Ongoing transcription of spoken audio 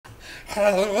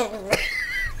I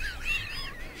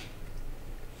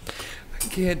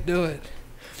can't do it.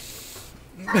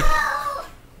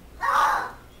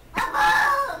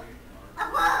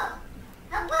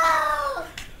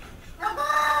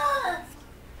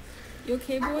 You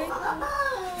okay, boy?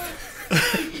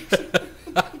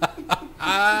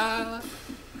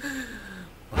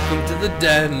 Welcome to the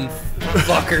den,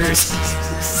 fuckers.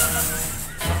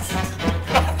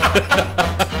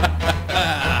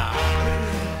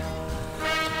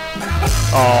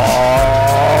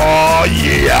 Oh,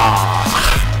 yeah.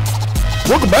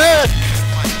 Welcome back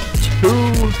to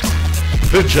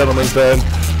the Gentleman's Den.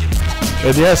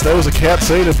 And yes, that was a cat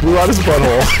saying it blew out his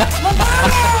butthole.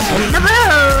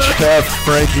 Chef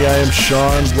Frankie, I am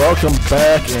Sean. Welcome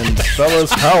back. And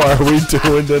fellas, how are we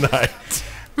doing tonight?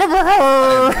 I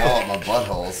didn't blow out my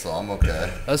butthole, so I'm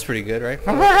okay. That was pretty good, right?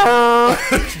 The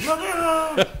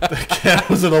cat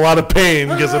was in a lot of pain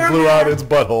because it blew out its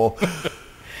butthole.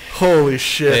 Holy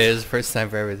shit. Hey, it's the first time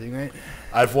for everything, right?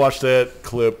 I've watched that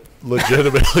clip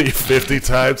legitimately 50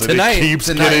 times, and Tonight.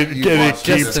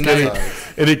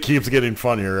 it keeps getting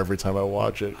funnier every time I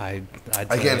watch it. I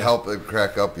can't help but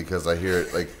crack up because I hear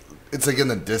it like it's like in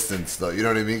the distance though. You know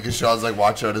what I mean? Because Sean's like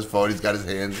watching on his phone. He's got his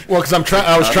hands. Well, because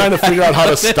I was trying to figure out how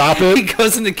to stop He it.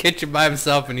 goes in the kitchen by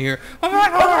himself and you hear.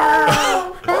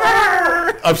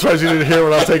 I'm surprised you didn't hear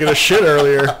when I was taking a shit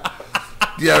earlier.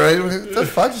 Yeah, right. What the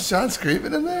fuck is Sean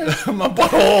screaming in there? My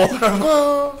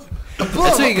butthole. That's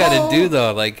what you gotta do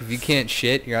though. Like if you can't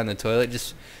shit, you're on the toilet.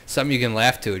 Just something you can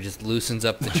laugh to. It just loosens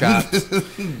up the chops.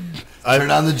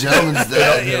 Turn on the Gentleman's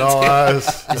Den. In all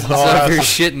honesty, Stop your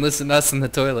shit and listen to us in the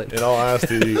toilet. in all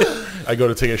honesty, I go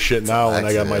to take a shit now and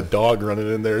I got my dog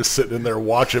running in there, sitting in there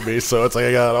watching me. So it's like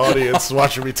I got an audience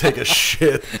watching me take a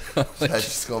shit. That's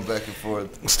just going back and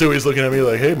forth. Stewie's looking at me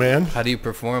like, "Hey, man." How do you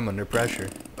perform under pressure?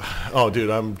 Oh, dude,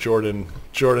 I'm Jordan.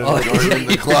 Jordan in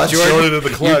the clutch. Jordan in the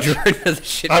clutch. Jordan of the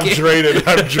shit I'm game.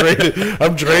 draining.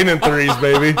 I'm draining threes,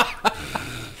 baby.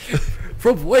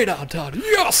 From way downtown.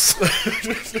 Yes.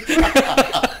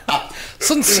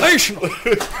 Sensational.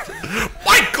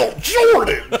 Michael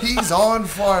Jordan. He's on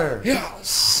fire.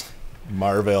 Yes.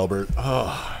 Marv Albert.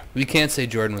 Oh. We can't say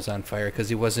Jordan was on fire because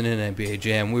he wasn't in NBA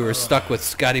Jam. We were stuck with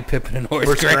Scottie Pippen and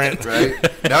Horace Grant. Right?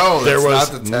 No, There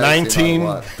that's was not the tag team I 19.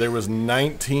 want. There was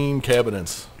 19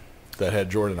 cabinets that had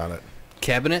Jordan on it.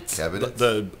 Cabinets?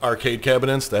 The arcade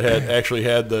cabinets that actually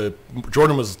had the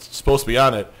Jordan was supposed to be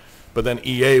on it, but then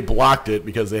EA blocked it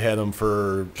because they had him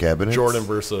for Cabinets? Jordan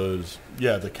versus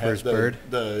Versus Bird?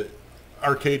 The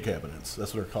arcade cabinets.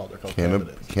 That's what they're called. They're called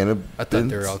cabinets. I thought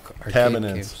they were all arcade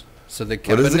Cabinets. games. So the What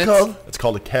cabinets? is it called? It's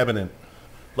called a cabinet.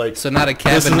 Like So not a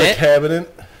this is cabinet? a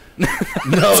cabinet.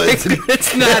 No, it's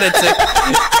It's not.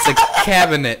 It's a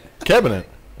cabinet. Cabinet.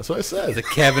 That's what I said. It's a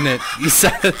cabinet. You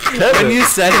said it. Cabinet. When you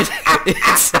said it,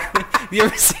 you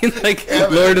ever seen like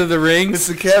Lord of the Rings?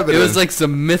 It's a cabinet. It was like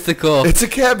some mythical. It's a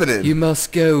cabinet. You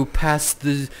must go past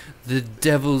the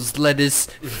devil's lettuce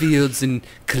fields and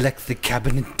collect the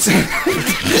cabinet. That's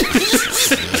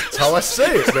how I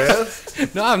say it, man.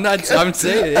 No, I'm not. I'm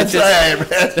saying it. That's why I had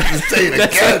to say it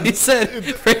That's what again. he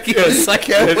said. Frankie was like,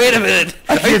 wait a minute.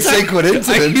 I can't say Are you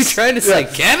coincidence. trying to say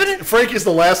cabinet? Frankie's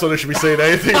the last one that should be saying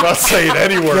anything about saying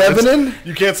any word. Cabinet?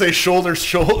 You can't say soldier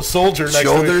next to it.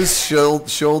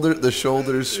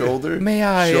 Shoulder. May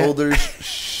I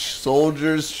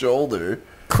Soldier's shoulder.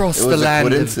 cross It the was a land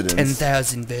of coincidence.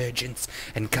 10,000 virgins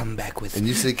and come back with And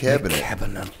you say the cabinet.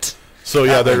 cabinet. So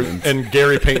yeah, and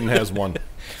Gary Payton has one.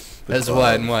 That's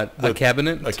what and what? A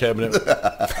cabinet? A cabinet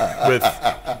with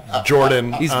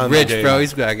Jordan. He's on rich, the game. bro.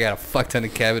 He's got a fuck ton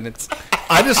of cabinets.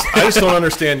 I just don't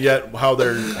understand yet how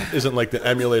there isn't like the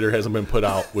emulator hasn't been put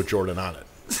out with Jordan on it.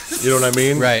 You know what I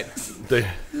mean? Right. They,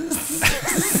 I'm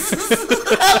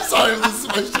sorry, this is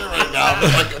my shit right now.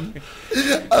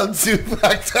 I'm too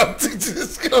packed up to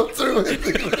just go through it.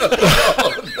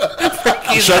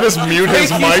 should I just mute his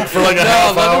mic for like a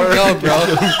half hour? No, bro.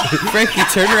 Frankie,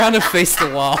 turn around and face the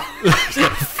wall.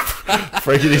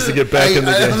 Frankie needs to get back in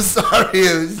the game. I'm sorry.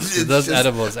 It's Those just,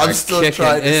 edibles I'm are still kicking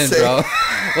trying to in, say, bro.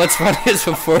 What's funny is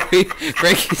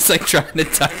Frankie's like trying to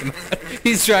time out.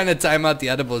 He's trying to time out the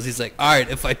edibles. He's like, all right,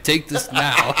 if I take this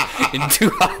now, in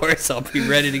 2 hours, I'll be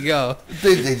ready to go.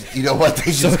 You know what?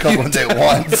 They just come when they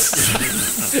want.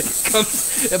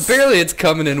 Apparently it's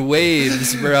coming in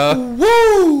waves, bro.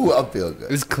 Woo! I'm feeling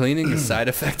good. Is cleaning a side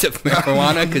effect of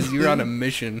marijuana? Because you're on a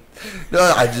mission. No,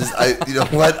 you know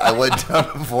what? I went down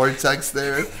a vortex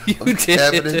there You of did.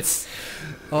 cabinets.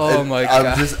 Oh my god!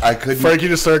 I couldn't. Frankie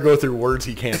just started going through words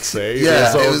he can't say.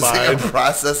 Yeah, in it his was own like mind. a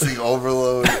processing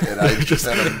overload, and I just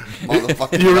had a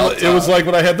motherfucking It meltdown. was like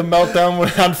when I had the meltdown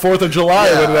on 4th of July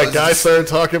Yeah, when I that was guy just- started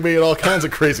talking to me in all kinds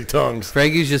of crazy tongues.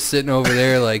 Frankie's just sitting over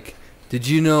there like, did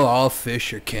you know all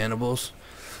fish are cannibals?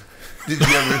 Did you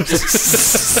ever?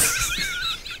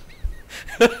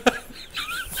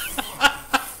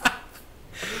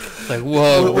 Like,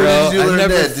 whoa, Where bro! did you I learn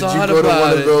never that? Did you thought go to about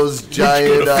one it. of those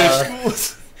giant?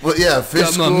 Well, yeah, fish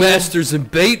Got my school. master's in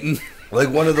baiting. Like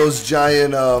one of those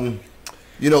giant,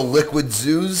 liquid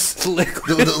zoos.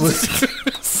 Liquid.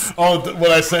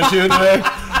 What I sent you today?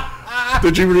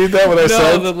 Did you read that? What I No,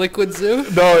 said? the liquid zoo.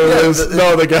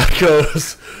 No, the guy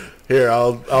goes, here,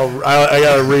 I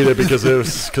gotta read it because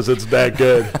it's that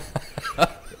good.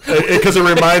 Because it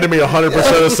reminded me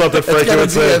 100% of something It's Frankie gotta would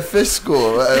be say. at fish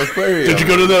school, aquarium. Did you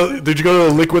go to the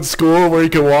liquid school where you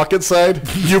can walk inside?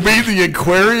 You mean the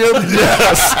aquarium?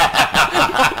 Yes.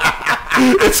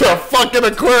 It's a fucking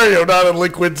aquarium, not a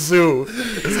liquid zoo.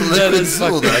 It's a liquid is zoo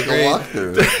fucking that I can great. walk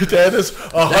through. That is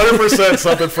 100%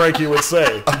 something Frankie would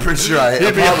say. I'm pretty sure I He'd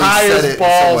be probably high said as it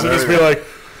balls and somewhere just be earlier. like,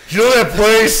 you know that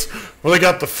place where they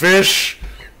got the fish?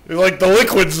 Like the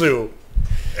liquid zoo.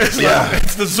 It's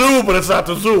it's the zoo, but it's not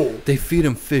the zoo. They feed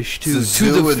them fish too. It's a To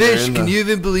zoo the and they're fish. in Can the- you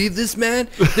even believe this, man?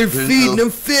 They're There's feeding no-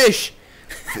 them fish.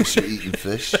 Fish are eating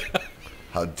fish.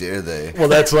 How dare they? Well,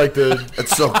 that's like the.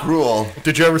 That's so cruel.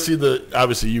 Did you ever see the?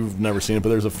 Obviously, you've never seen it, but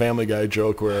there's a Family Guy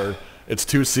joke where it's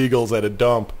two seagulls at a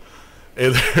dump,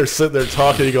 and they're sitting there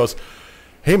talking. He goes,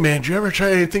 "Hey man, did you ever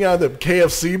try anything out of the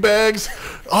KFC bags?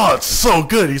 Oh, it's so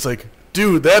good." He's like,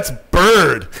 "Dude, that's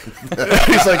bird."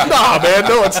 He's like, "Nah, man,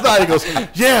 no, it's not." He goes,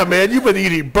 "Yeah, man, you've been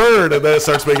eating bird," and then it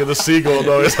starts making the seagull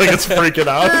noise like it's freaking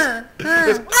out.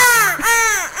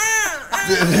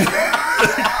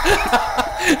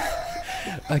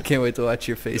 I can't wait to watch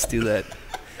your face do that.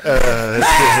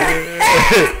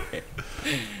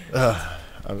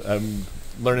 I'm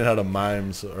learning how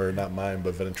to or not mime,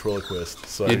 but ventriloquist.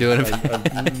 So You're doing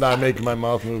it. I'm not making my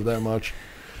mouth move that much.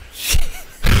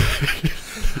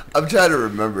 I'm trying to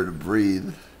remember to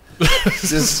breathe.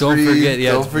 Just Don't breathe. forget,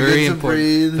 yeah, Don't it's forget very to important.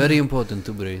 breathe. Very important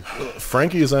to breathe.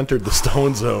 Frankie has entered the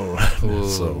stone zone.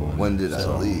 So When did I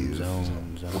leave?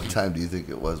 Zone. What time do you think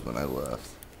it was when I left?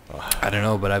 I don't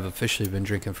know, but I've officially been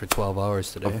drinking for 12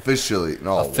 hours today. Officially,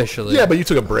 no. Officially. yeah, but you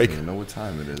took a I break. don't even know what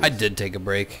time it is. I did take a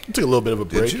break. You took a little bit of a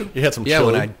break. you? had some Yeah,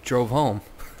 chili. when I drove home.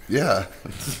 Yeah.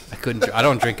 I couldn't. I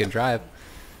don't drink and drive.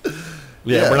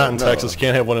 yeah, we're not in no. Texas. You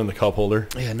can't have one in the cup holder.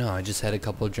 Yeah, no, I just had a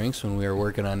couple of drinks when we were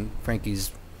working on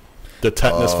Frankie's The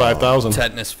Tetanus 5000.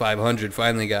 Tetanus 500.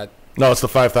 Finally got. No, it's the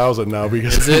 5000 now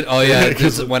because Is it? Oh yeah,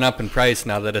 because it went up in price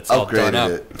now that it's all done up.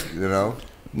 Upgraded it, you know?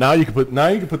 now you can put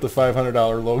the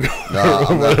 $500 logo. No,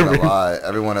 I'm not gonna lie.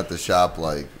 Everyone at the shop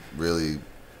like really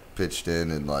pitched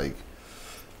in and like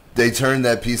they turned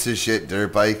that piece of shit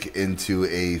dirt bike into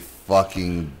a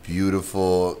fucking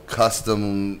beautiful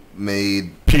custom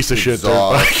made Piece of shit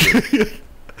dirt bike.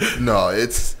 No,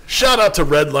 it's Shout out to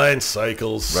Redline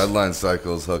Cycles. Redline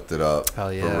Cycles hooked it up.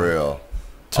 Hell yeah. For real.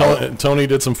 Tony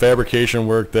did some fabrication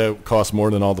work that cost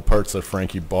more than all the parts that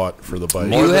Frankie bought for the bike.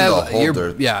 More You than have the whole your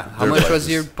dirt- How dirt much bike was is-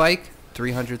 your bike?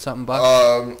 300 something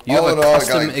bucks. You have all a in all, I got,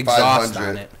 custom like, exhaust 500.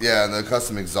 on it. Yeah, and the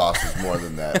custom exhaust is more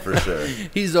than that for sure.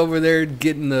 He's over there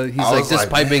getting the. He's I like, was this like,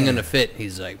 pipe ain't man. gonna fit.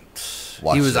 He's like,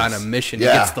 Watch he was this. on a mission.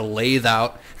 Yeah. He gets the lathe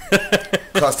out.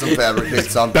 Custom fabricate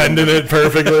something. Bending it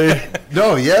perfectly.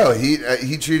 No, yeah,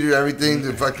 he treated everything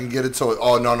to fucking get it so.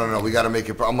 Oh no, we got to make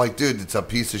it. I'm like, dude, it's a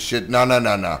piece of shit.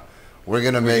 No. We're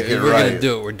gonna make it We're right. gonna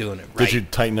do it. We're doing it right. Did you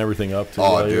tighten everything up? Too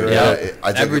Oh, while you dude, were Yeah, at it?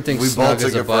 I think everything's we snug both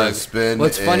as took a it for a bug. spin.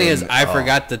 What's funny is and- I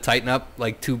forgot to tighten up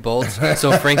like 2 bolts,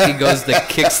 so Frankie goes to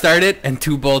kickstart it, and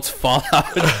 2 bolts fall out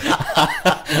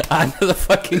onto the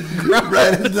fucking ground.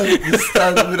 right at the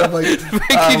start of it, I'm like,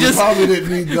 Frankie we just probably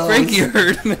didn't need those. Frankie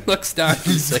heard and looks down.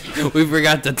 He's like, "We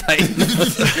forgot to tighten."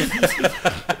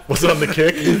 Was it on the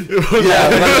kick? Yeah,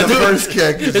 like the first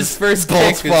kick. His first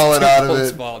bolts kick falling is 2 out of bolts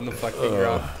it. fall in the fucking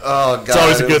ground. Oh god, It's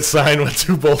always a it good was- sign when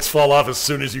 2 bolts fall off as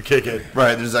soon as you kick it.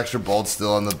 Right, there's extra bolts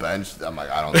still on the bench. I'm like,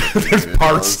 I don't think we There's needed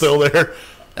parts those. still there.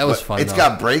 That was But fun. It's though.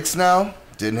 got brakes now.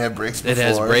 Didn't have brakes before. It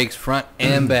has brakes, front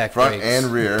and back front brakes. and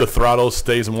rear. The throttle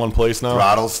stays in one place now.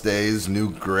 Throttle stays,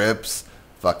 new grips,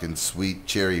 fucking sweet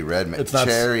cherry red man. It's not-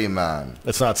 Cherry man.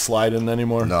 It's not sliding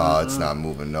anymore. No, it's not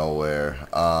moving nowhere.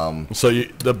 So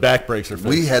the back brakes are fixed.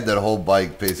 We had that whole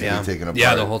bike basically Yeah. taken apart.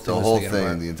 Yeah, the whole thing was taken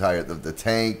apart. the entire the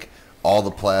tank, all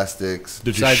the plastics.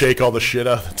 Did you Besides- shake all the shit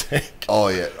out of the tank? Oh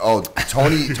yeah. Oh,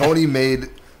 Tony made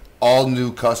all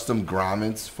new custom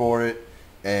grommets for it,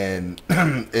 and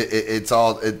dude,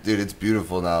 it's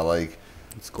beautiful now. Like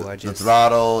It's gorgeous. The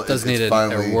throttle does need it's a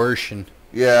finally, wash and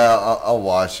Yeah, I'll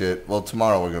wash it. Well,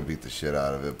 tomorrow we're gonna beat the shit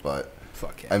out of it, but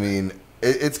fuck yeah. I mean,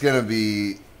 it's gonna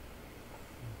be.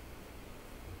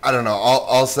 I don't know.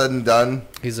 All said and done,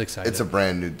 He's excited. it's a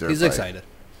brand new dirt He's bike. excited.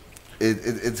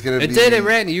 It's gonna be. It did. It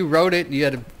ran. You wrote it. You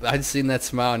had. I'd seen that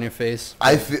smile on your face.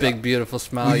 I That feel- big beautiful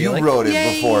smile. Well, You're you like, wrote it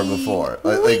 "Yay!" before.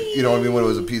 Like you know what I mean? When it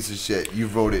was a piece of shit, you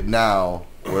wrote it now.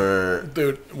 Where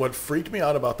Dude, what freaked me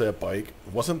out about that bike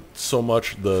wasn't so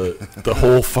much the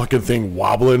whole fucking thing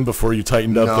wobbling before you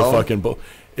tightened up the No. fucking bolt.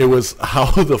 It was how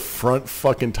the front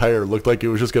fucking tire looked like it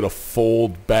was just gonna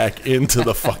fold back into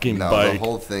the fucking no, bike. the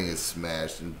whole thing is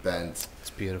smashed and bent.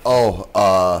 It's beautiful.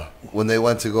 Oh, when they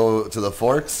went to go to the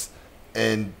forks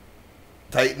and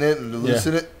tighten it and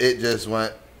loosen it, it just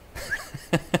went.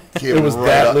 It was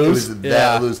that up. loose? It was Yeah.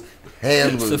 that loose.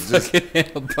 Hand The loose. Just, fucking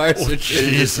handlebars Oh, are it shit.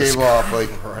 just Jesus came off like.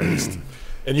 Christ.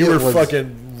 And you It were was-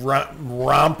 fucking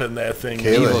romping that thing.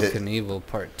 Kayla Evil hit- Knievel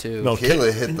Part 2. No,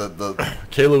 Kayla hit the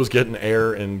Kayla was getting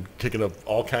air and kicking up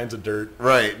all kinds of dirt.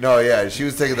 right. No, yeah, she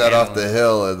was taking that off the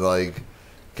hill and like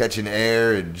catching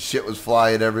air and shit was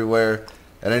flying everywhere.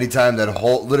 And anytime that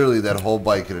whole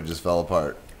bike could have just fell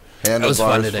apart. That was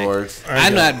fun Handlebars, today. forks.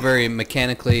 I'm not very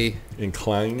mechanically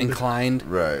Inclined.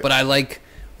 Right. but I like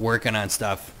working on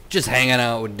stuff. Just hanging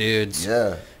out with dudes.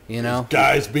 Yeah. You know?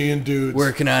 Guys being dudes.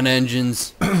 Working on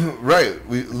engines. Right.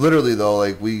 We literally though,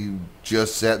 like we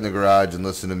just sat in the garage and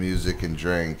listened to music and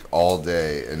drank all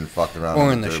day and fucked around Or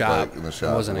on in the dirt shop. bike in the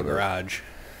shop. It wasn't a whatever. garage.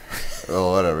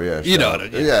 Oh, whatever. Yeah. You know shop. what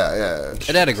I mean. Yeah.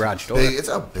 It had a garage door. It's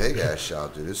a big ass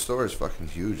shop, dude. This store is fucking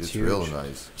huge. It's real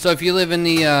nice. So if you live in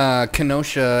the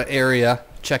Kenosha area,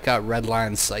 check out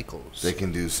Redline Cycles. They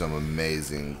can do some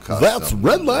amazing custom. That's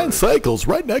Redline work. Cycles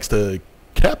right next to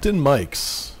Captain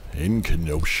Mike's in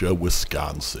Kenosha,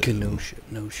 Wisconsin. Kenosha.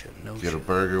 Get a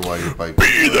burger while your bike.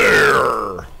 Be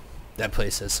there. That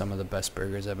place has some of the best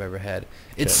burgers I've ever had.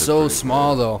 It's they're so pretty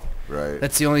small good. though. Right.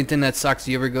 That's the only thing that sucks.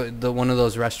 You ever go to one of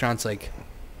those restaurants like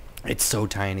it's so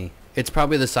tiny. It's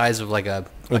probably the size of like a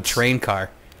train car.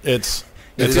 It's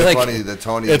It It's is like- funny that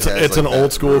Tony. it's has an like old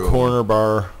that school room. corner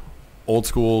bar, old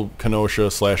school Kenosha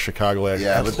 / Chicago.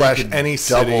 Yeah, but slash they could any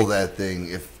double city. that thing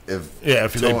if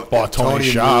they bought Tony's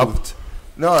shop. moved-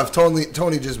 no, if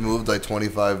Tony just moved like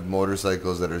 25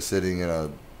 motorcycles that are sitting in a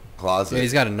closet. Yeah,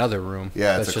 he's got another room.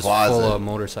 Yeah, it's that's a just full closet. of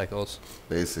motorcycles.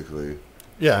 basically.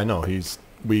 Yeah, I know.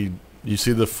 You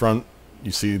see the front,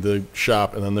 you see the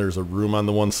shop, and then there's a room on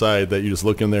the one side that you just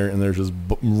look in there, and there's just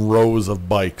rows of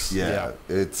bikes. Yeah,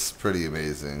 it's pretty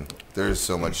amazing. There's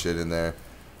so much shit in there.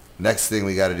 Next thing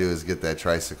we got to do is get that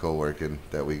tricycle working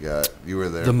that we got. You were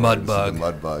there. The for it. mud This is bug. The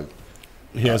mud bug.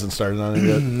 He hasn't started on it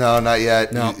yet. No, not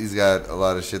yet. No. He's got a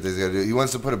lot of shit that he's got to do. He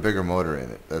wants to put a bigger motor in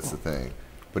it. That's the thing.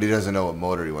 But he doesn't know what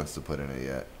motor he wants to put in it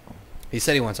yet. He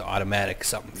said he wants an automatic,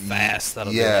 something fast.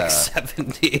 That'll Yeah. be like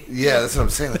 70. Yeah, that's what I'm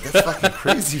saying. Like, that's fucking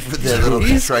crazy for that little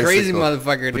He's tricycle. crazy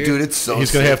motherfucker, But dude. dude, it's so He's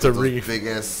gonna sick have to with those big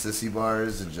ass sissy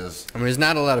bars and just I mean, there's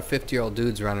not a lot of 50-year-old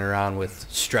dudes running around with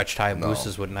stretched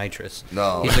Hayabusas with nitrous.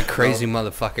 No. He's a crazy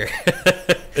motherfucker.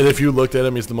 And if you looked at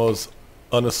him, he's the most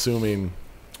unassuming.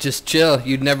 Just chill.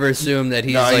 You'd never assume that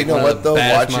he's Nah, like you know one what of the though?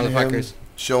 baddest Watching motherfuckers. him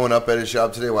showing up at his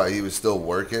shop today while he was still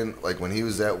working, like when he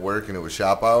was at work and it was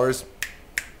shop hours,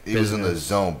 he was in the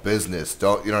zone. Business,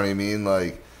 don't you know what I mean?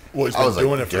 Like, Well, he's I been was like,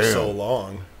 doing it for damn. so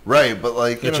long. right? But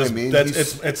like, you It's know just, what I mean?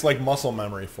 that's, it's like muscle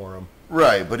memory for him.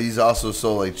 Right, but he's also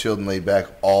so like chilled and laid back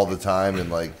all the time,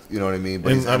 and like, you know what I mean?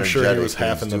 But And he's I'm sure he energetic was and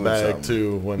half he's in the doing bag something.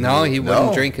 too. When No, he wouldn't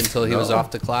No. drink until he was No. off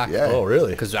the clock. Yeah. Oh,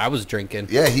 really? Because I was drinking.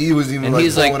 Yeah, he was even And like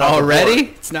he's like, pulling out the already?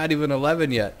 port. It's not even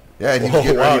 11 yet. Yeah, and he Oh, was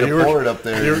getting wow, ready you to were- pour it up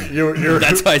there. You're,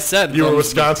 That's what I said. you were Well,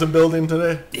 Wisconsin building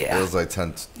today? Yeah. It was like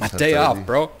 10. My day off,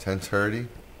 bro. 10:30.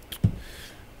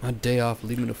 My day off.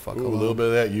 Leave me the fuck Ooh, a alone. little bit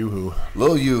of that yoo-hoo.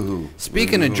 Lil Yoo-hoo.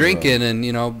 Speaking of drinking and,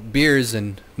 you know, beers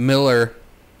and Miller,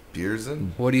 Beers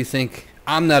in? what do you think?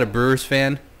 I'm not a Brewers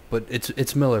fan, but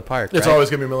it's Miller Park, It's right? always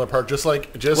gonna be Miller Park, just like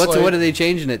What are they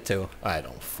changing it to? I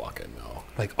don't fucking know.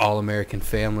 Like All-American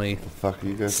Family Fuck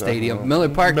you guys. talking Stadium. about? Miller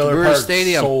Park, Miller Brewers Park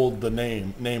Stadium. sold the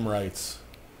name rights.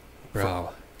 Bro.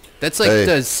 That's like Hey,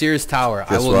 the Sears Tower. I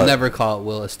guess will what? never call it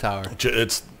Willis Tower.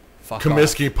 It's Fuck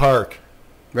Comiskey Park. off.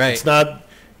 Right. It's not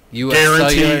US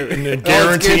guaranteed, Cellular- it's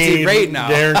guaranteed rate now.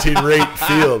 guaranteed rate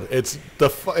field. It's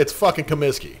it's fucking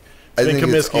Comiskey. I think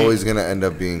it's Comiskey. always going to end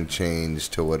up being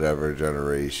changed to whatever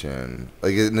generation.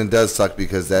 Like, and it does suck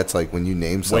because that's like when you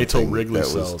name something. Wait till Wrigley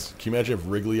that was- sells. Can you imagine if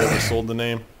Wrigley ever sold the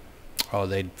name? Oh,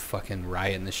 they'd fucking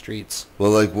riot in the streets.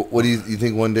 Well, like, what do you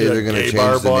think one day Yeah, they're going to Gay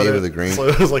Bar change the bought name it. of the green? So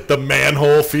it was like the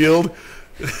manhole field.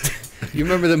 You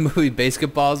remember the movie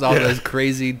Basketballs? All Yeah. those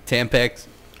crazy Tampax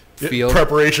field.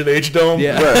 Preparation H-Dome?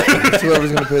 Yeah. Right. It's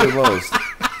whoever's going to pay the most.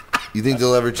 You think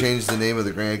they'll ever change the name of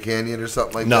the Grand Canyon or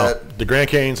something like No. that? The Grand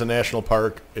Canyon's a national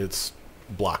park. It's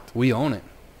blocked. We own it.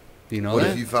 Do you know What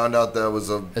that? if you found out that was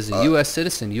a... As a U.S.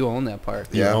 citizen, you own that park.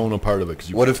 You Yeah. own a part of it. 'Cause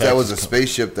you What if pay that was a taxes.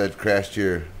 spaceship that crashed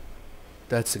here?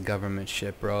 That's a government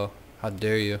shit, bro. How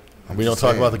dare you? We don't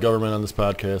talk about the government on this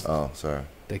podcast. Oh, sorry.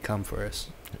 They come for us.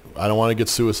 I don't want to get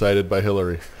suicided by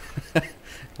Hillary.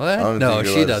 What? don't No, think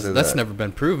you're she allowed to doesn't. say That's that. never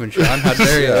been proven, Sean. How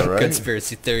dare you? Yeah, right?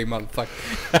 Conspiracy theory,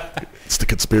 motherfucker. It's the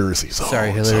conspiracy zone.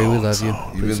 Sorry, Hillary. We love you.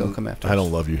 zone. Please been- don't come after I us.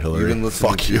 don't love you, Hillary. You've been listening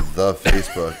Fuck to you. the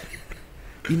Facebook,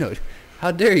 You know,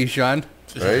 how dare you, Sean?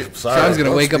 right? Sorry. Sean's gonna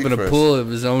Don't wake up speak in a first. pool of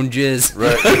his own jizz.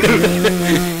 Right.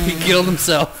 He killed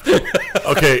himself.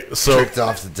 Okay, so Tricked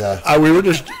off to death. we were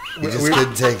just... You just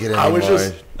couldn't take it anymore.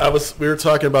 We were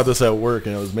talking about this at work,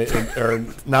 and it was or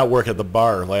not work, at the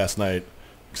bar last night,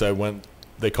 because I went.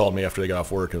 They called me after they got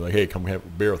off work and like, hey, come have a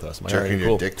beer with us. I'm like, Jerking "Alright, your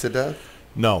cool." dick to death?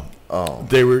 No, Oh.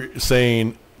 they were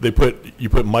saying you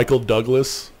put Michael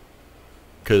Douglas,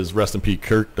 because rest in peace,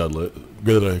 Kirk Douglas.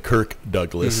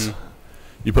 Mm-hmm.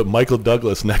 You put Michael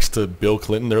Douglas next to Bill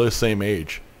Clinton. They're the same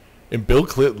age, and Bill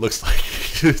Clinton looks like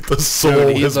the soul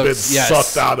Dude, he has been looks- yes.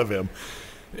 sucked out of him.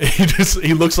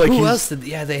 He looks like Who he's, else did?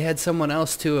 Yeah, they had someone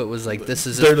else too. It was like this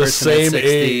is They're the this person same at 60.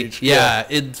 age, Yeah,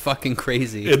 it's fucking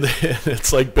crazy. And then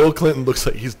it's like Bill Clinton looks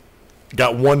like he's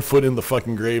got one foot in the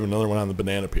fucking grave and another one on the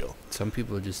banana peel. Some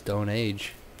people just don't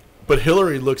age. But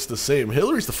Hillary looks the same.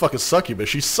 Hillary's the fucking succubus.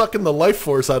 She's sucking the life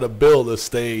force out of Bill to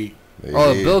stay.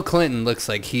 Oh, Hey. Bill Clinton looks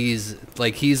like he's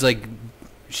like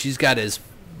she's got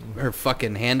her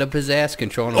fucking hand up his ass,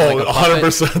 controlling him like a puppet.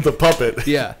 100% the puppet.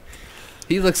 Yeah,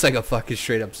 he looks like a fucking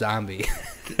straight up zombie.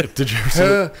 Did you ever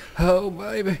see? Oh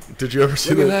baby, Did you ever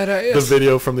see look at that the ass.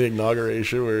 video from the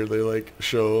inauguration where they like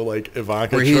show like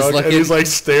Ivanka Where he's Trump and looking- he's like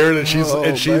staring and Oh,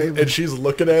 baby. she's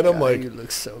looking at him like, you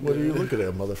look so good. what are you looking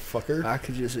at, motherfucker? I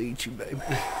could just eat you, baby.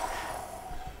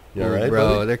 You all right,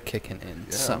 bro? buddy? They're kicking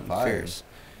in something fine. fierce.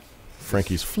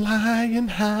 Frankie's flying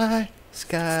high.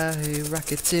 Sky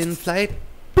rockets in flight.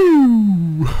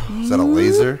 Is that a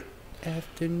laser?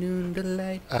 Afternoon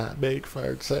delight. I make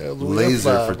fart sounds. with a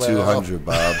Laser for fly 200,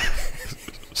 Bob.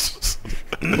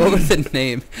 What was the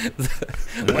name?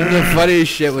 One of the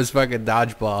funniest shit was fucking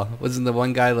dodgeball. Wasn't the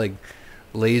one guy like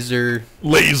laser?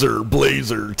 Laser,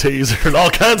 blazer, taser, and all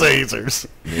kinds of lasers.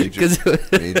 Major,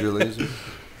 'Cause- major laser?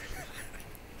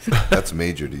 That's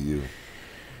major to you.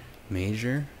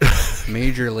 Major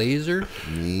laser.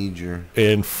 Major.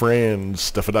 And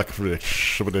Franz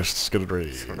Stefanovich.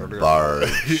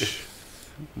 Barge.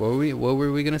 What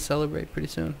were we gonna celebrate pretty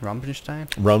soon? Rumpenstein.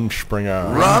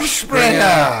 Rumspringer.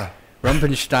 Rumspringer!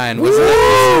 Rumpenstein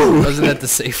wasn't that the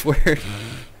safe word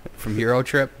from Euro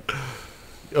Trip?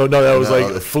 Oh no, that was No,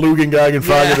 like Flugengagen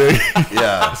Fagening.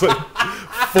 Yeah.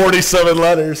 47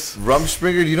 letters.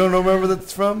 Rumspringer, you don't know where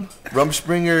that's from?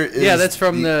 Rumspringer is... Yeah, that's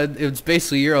from it's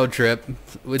basically Euro Trip.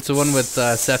 It's the one with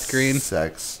Seth Green.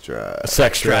 Sex drive.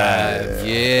 Sex drive. Drive,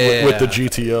 yeah. With the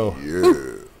GTO.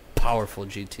 Yeah. Powerful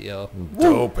GTO.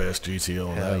 Dope ass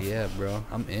GTO. Hell man. yeah, bro.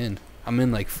 I'm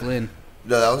in like Flynn.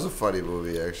 No, that was a funny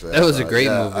movie, actually. That was a thought. great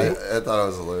Yeah, movie. I thought it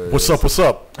was hilarious. What's up? What's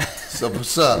up? What's up?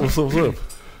 What's up? What's up? What's up?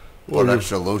 Put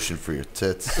extra lotion for your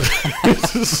tits.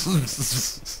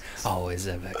 Always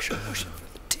have extra motion for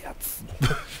the tits.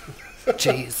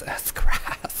 Jesus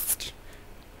Christ.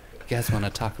 You guys want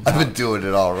to talk I've been about... doing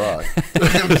it all wrong.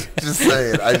 Just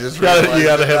saying. I just You gotta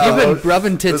realized have You've Oh, been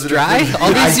rubbing tits Listen, dry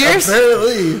all these years?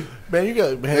 Apparently. Man, you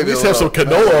got man, at Maybe least a have some little.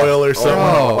 canola oil or something.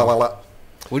 Oh.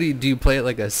 What do you play it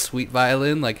like a sweet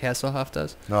violin like Hasselhoff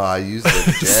does? No, I use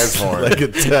the jazz horn. Like a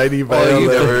tiny you violin.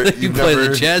 never- You've you play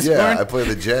the jazz yeah, horn? I play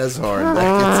the jazz horn.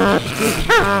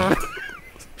 That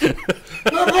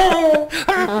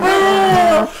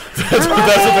That's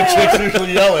what the chicks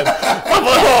usually yelling.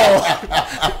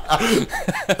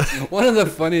 One of the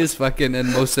funniest fucking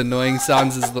and most annoying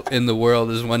songs in the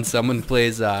world is when someone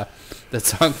plays that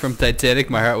song from Titanic,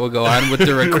 My Heart Will Go On, with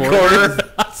the recorder.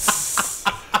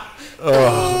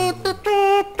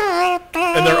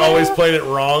 And they're always playing it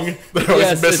wrong. They're always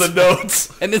Yes, missing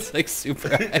notes. And it's like super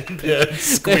high. Yeah,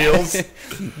 squeals.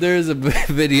 There's a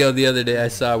video the other day I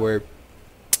saw where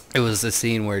it was the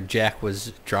scene where Jack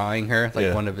was drawing her, like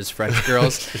Yeah. one of his French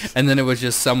girls, and then it was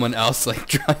just someone else like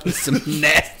drawing some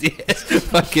nasty ass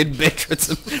fucking bitch with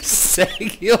some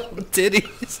saggy old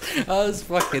titties. I was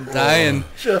fucking dying.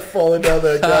 Just falling down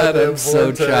that God, goddamn I'm so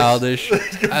vortex. childish.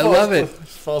 I love it.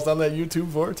 Falls down that YouTube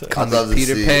vortex. I'd love to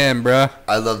Peter see- Pan, bruh.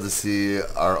 I love to see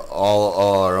all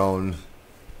our own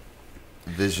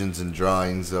visions and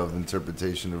drawings of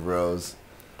interpretation of Rose.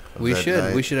 We that should.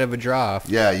 night. We should have a draw off.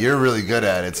 Yeah, you're really good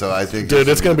at it, so I think. Dude,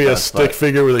 this it's would gonna be a the best stick fight.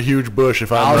 figure with a huge bush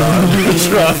if I'm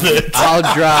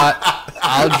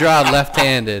I'll draw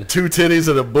left-handed. 2 titties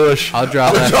and a bush. I'll draw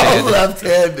All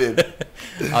left-handed. left-handed.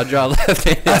 I'll draw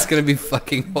left-handed. It's gonna be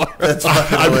fucking horrible. That's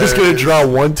fucking I'm just gonna hilarious. draw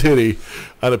 1 titty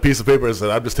on a piece of paper and said,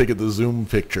 I'm just taking the zoom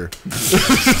picture.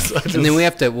 And then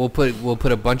we'll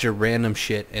put a bunch of random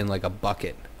shit in like a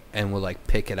bucket, and we'll like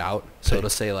pick it out. So it'll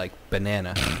say like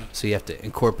banana. So you have to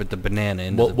incorporate the banana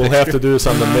into the We'll picture. have to do this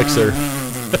on the mixer.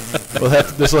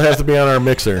 This will have to be on our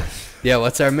mixer. Yeah,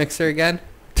 what's our mixer again?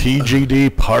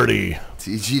 TGD Party.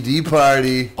 TGD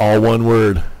party. All one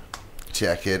word.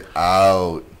 Check it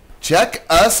out. Check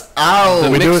us out. The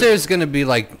we do mixer it- is gonna be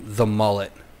like the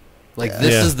mullet. Like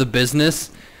this Yeah. is the business,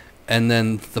 and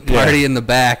then the party in the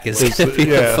back is It's gonna be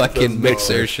the the fucking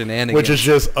mixer. mixer shenanigans. Which is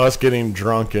just us getting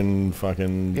drunk and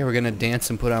fucking... Yeah, we're gonna dance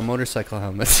and put on motorcycle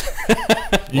helmets.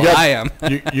 You Well, got, I am.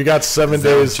 You got 7 Is that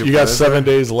what days. your You got plan is 7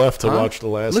 there? days left to Huh? watch the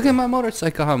last. Look at my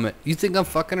motorcycle helmet. You think I'm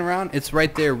fucking around? It's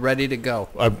right there, ready to go.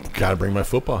 I've got to bring my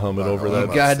football helmet over know that.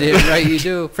 about Goddamn right you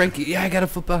do, Frankie. Yeah, I got a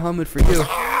football helmet for you,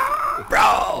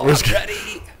 bro. Where's- I'm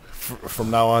ready.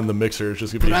 From now on, the mixer is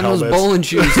just gonna Put be on helmets. those bowling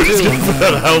shoes too.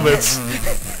 Put on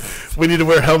helmets. We need to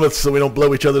wear helmets so we don't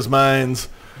blow each other's minds.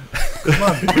 Come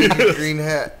on, bring your green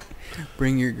hat.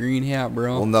 Bring your green hat,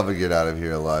 bro. We'll never get out of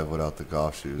here alive without the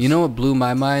golf shoes. You know what blew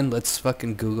my mind? Let's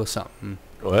fucking Google something.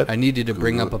 What? I need you to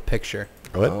bring Google up a picture.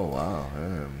 What? Oh wow.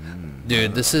 Yeah,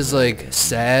 Dude, this is like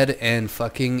sad and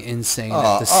fucking insane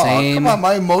Oh, at the same. come on,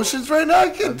 my emotions right now. I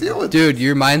can't deal with it. Dude,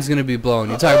 your mind's gonna be blown.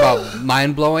 You talk about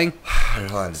mind blowing?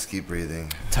 Hold on, just keep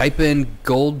breathing. Type in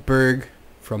Goldberg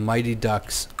from Mighty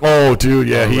Ducks. Oh, dude,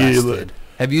 yeah, Arrested.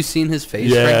 Have you seen his face,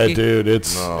 yeah, Frankie? dude,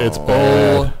 it's No. bad.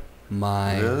 Oh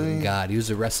my Really? God, he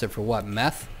was arrested for what?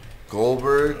 Meth?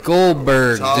 Goldberg.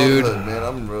 Goldberg, Childhood, dude. man, I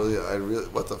really,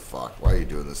 what the fuck? Why are you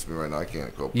doing this to me right now? I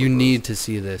can't cope. You with need to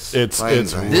see this. It's Mine's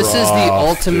it's rough, This is the rough,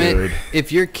 ultimate. dude.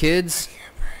 If your kids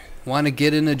want to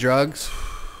get into drugs,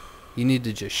 you need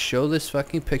to just show this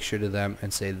fucking picture to them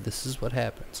and say, "This is what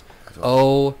happens."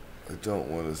 Oh, I don't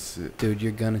want to see it. dude,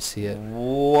 you're gonna see it.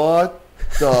 What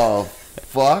the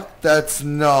fuck? That's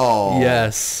no.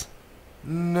 Yes,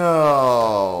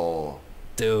 No.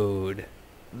 dude.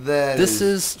 This This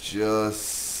is- just.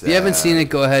 Sad. If you haven't seen it,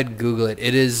 go ahead, Google it.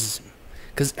 It is,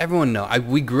 because everyone know.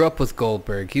 We grew up with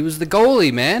Goldberg. He was the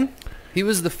goalie, man. He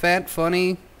was the fat,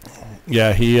 funny.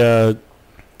 Yeah, he Well,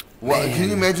 Man, can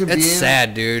you imagine That's being?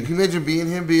 sad, dude. Can you imagine being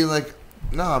him being like,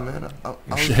 nah, man.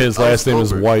 his last name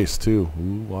is Weiss too.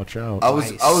 Ooh, watch out. I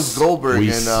was Goldberg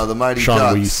Weiss. in the Mighty Sean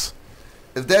Ducks. Weiss.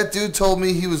 If that dude told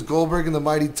me he was Goldberg in the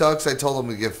Mighty Ducks, I told him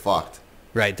to get fucked.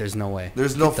 Right? There's no way.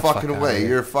 There's no Get the fuck fucking outta way. here.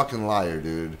 You're a fucking liar,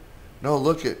 dude. No,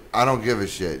 look at. I don't give a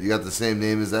shit. You got the same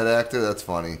name as that actor? That's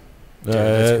funny.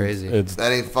 that's crazy. It's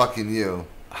That ain't fucking you.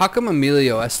 How come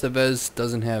Emilio Estevez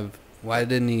doesn't have? Why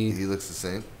didn't he? He looks the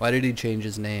same. Why did he change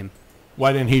his name?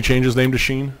 why didn't he change his name to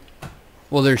Sheen?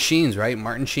 Well, they're Sheens, right?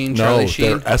 Martin Sheen, No, Charlie they're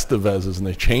Sheen. Estevez's, and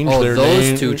they changed Oh, their those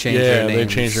name. two changed yeah, their names. they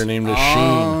changed their name to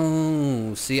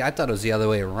Sheen. Oh, see, I thought it was the other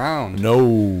way around.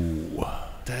 No,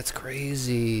 That's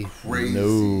crazy. Crazy.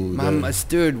 no.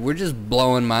 Dude, we're just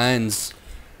blowing minds.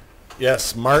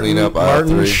 Yes, Martin Clean up aisle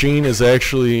Martin 3. Sheen is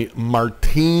actually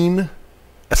Martin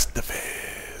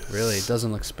Estevez. Really, it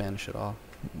doesn't look Spanish at all.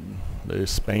 They're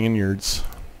Spaniards.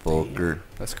 Volker.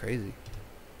 That's crazy.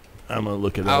 I'm gonna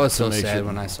look it up. I was to so make sad sure.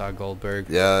 when I saw Goldberg.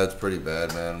 Yeah, it's pretty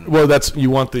bad, man. Well, that's you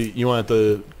want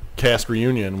the cast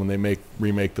reunion when they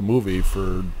remake the movie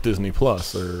for Disney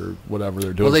Plus or whatever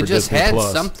they're doing. Well, they for just Disney had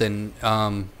Plus. something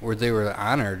where they were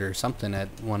honored or something at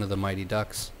one of the Mighty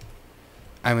Ducks.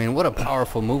 I mean, what a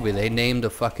powerful movie. They named a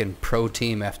fucking pro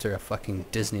team after a fucking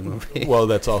Disney movie. Well,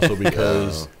 that's also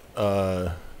because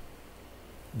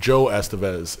Joe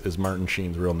Estevez is Martin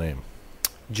Sheen's real name.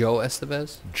 Joe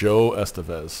Estevez? Joe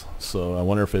Estevez. So I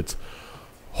wonder if it's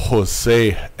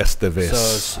Jose Estevez.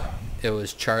 So it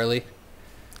was Charlie.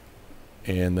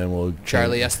 And then we'll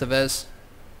Charlie Estevez?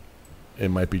 It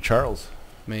might be Charles.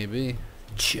 Maybe.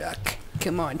 Chuck.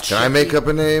 Come on, Chuck. Can I make up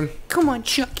a name? Come on,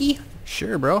 Chucky.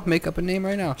 Sure, bro. Make up a name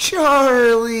right now.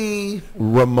 Charlie.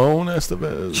 Ramon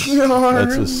Estevez. Charlie.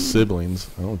 That's his siblings.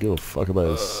 I don't give a fuck about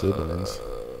his siblings.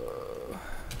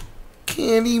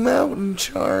 Candy Mountain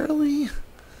Charlie.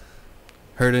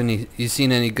 You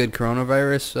seen any good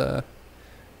coronavirus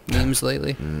memes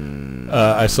lately?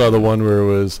 I saw the one where it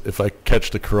was, if I catch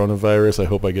the coronavirus, I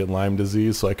hope I get Lyme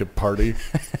disease so I could party.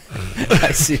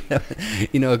 I see that.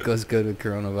 You know it goes good with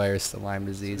coronavirus, the Lyme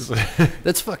disease.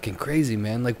 That's fucking crazy,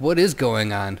 man. Like, what is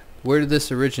going on? Where did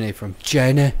this originate from?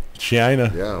 China?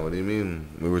 China. Yeah, what do you mean?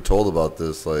 We were told about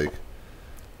this like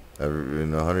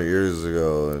 100 years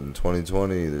ago in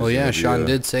 2020. Well, yeah, Sean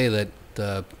did say that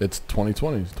It's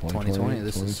 2020. 2020.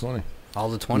 This is all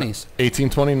the 20s.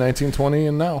 1820, 1920,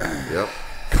 and now. Yep.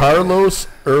 Carlos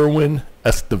Irwin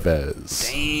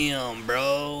Estevez. Damn,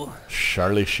 bro.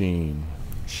 Charlie Sheen.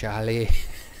 Charlie.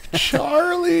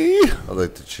 Charlie. I'd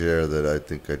like to share that I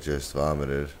think I just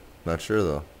vomited. Not sure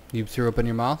though. You threw up in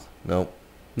your mouth? Nope.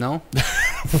 No?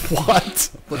 What?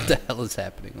 What the hell is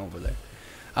happening over there?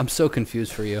 I'm so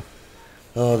confused for you.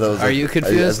 Oh, that was. Are you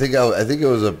confused? I think it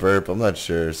was a burp. I'm not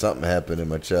sure. Something happened in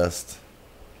my chest.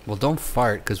 Well, don't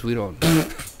fart, because we don't.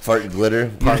 Fart and glitter.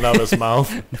 Farting out his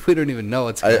mouth. We don't even know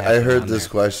what's going to happen. I heard on this there.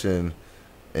 question,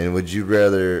 and would you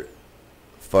rather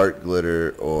fart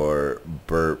glitter or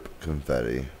burp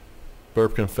confetti?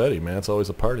 Burp confetti, man. It's always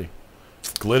a party.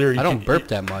 Glitter. I don't burp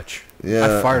that much.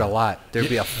 Yeah. I fart a lot. There'd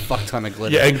be a fuck ton of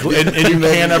glitter. Yeah, and you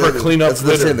can't ever clean up That's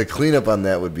what I'm saying. glitter. The cleanup on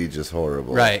that would be just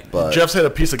horrible. Right. But Jeff's had a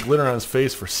piece of glitter on his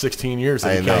face for 16 years.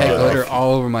 I That he know. I can't had get glitter off.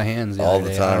 all over my hands the all other the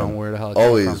day. time. I don't know where the hell it came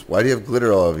Always. from. Why do you have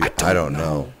glitter all over you? I don't know.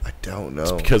 know. I don't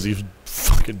know. Because he's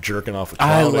fucking jerking off a clown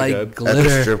I like At again. the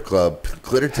glitter. strip club,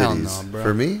 glitter Hell titties. no, bro.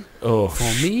 For me? Oh,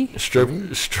 For me?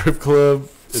 strip club.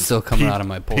 It's still coming out of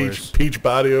my pores. Peach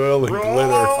body oil and glitter.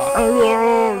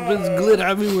 Oh, there's glitter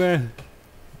everywhere.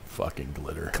 Fucking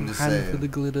glitter. I'm just Time for saying. the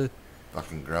glitter.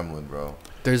 Fucking gremlin, bro.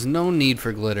 There's no need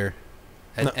for glitter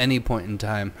at any point in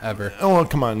time, ever. Oh, well,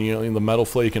 come on. You know, the metal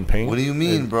flake and paint. What do you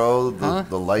mean, bro?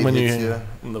 The light When hits you, you.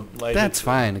 when the light That's hits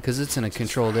fine, because it's in a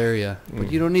controlled area.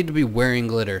 But you don't need to be wearing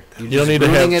glitter. You're You don't just need to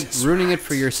ruining have- it, ruining it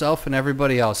for yourself and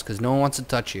everybody else, because no one wants to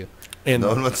touch you. And No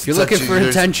one wants to You're touch looking you. for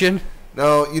There's- attention.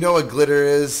 No, you know what glitter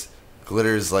is?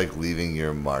 Glitter is like leaving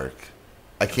your mark.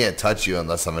 I can't touch you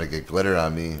unless I'm going to get glitter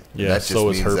on me. Yeah, that just so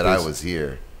is means that I herpes. was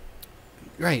here.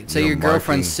 Right. Say You're your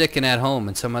girlfriend's marking- sick and at home,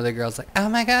 and some other girl's like, "Oh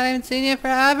my god, I haven't seen you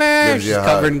forever." Gives She's you a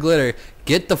covered hug. in glitter.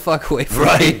 Get the fuck away from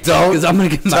Right, me, don't because I'm gonna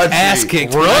get my touch ass me.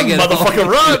 kicked. when I run, get home.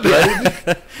 motherfucker,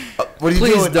 run! What are you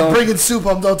Please doing? don't. I'm bringing soup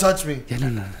home. Don't touch me. Yeah,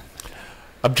 no.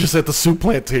 I'm just at the soup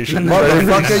plantation.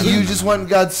 Motherfucker, you just went and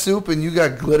got soup and you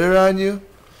got glitter on you?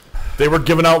 They were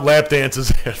giving out lap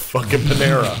dances at fucking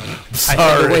Panera. I had to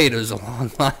Sorry. wait. It was a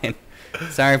long line.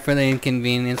 Sorry for the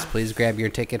inconvenience. Please grab your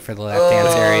ticket for the lap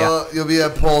dance area. You'll be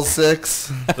at pole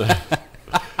 6.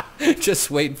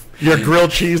 Just wait. Your grilled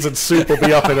cheese and soup will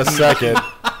be up in a second.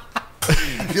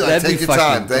 You're like, That'd be take your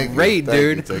time. fucking Thank great, you. Thank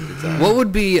you. dude. Take your time. What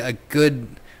would be a good?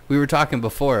 We were talking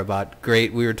before about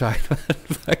great. We were talking about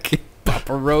fucking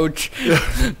Papa Roach,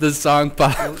 the song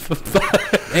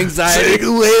Anxiety. Take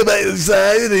away my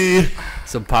anxiety.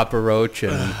 So Papa Roach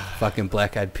and fucking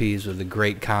Black Eyed Peas were the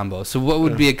great combo. So what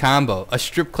would be a combo? A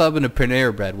strip club and a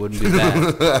Panera Bread wouldn't be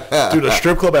bad. Dude, a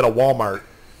strip club at a Walmart.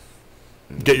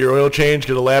 Get your oil change,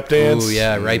 get a lap dance. Ooh,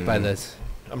 yeah, right by this.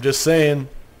 I'm just saying.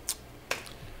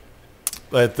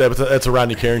 That's a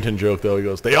Rodney Carrington joke, though. He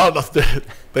goes, they got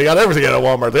everything at a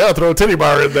Walmart. They ought to throw a titty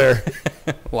bar in there.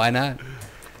 Why not?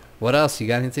 What else? You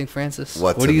got anything, Francis?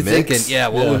 What, are to you mix? thinking? Yeah,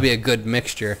 what Yeah. would be a good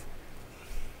mixture?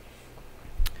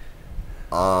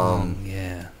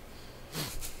 Yeah.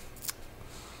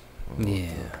 Yeah.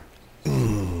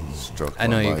 Struck I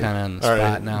know my you're mind. kind of on the All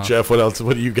spot right, now. Jeff, what else?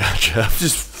 What do you got, Jeff?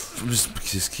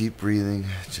 Just keep breathing.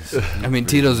 Just I mean,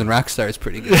 Tito's and Rockstar is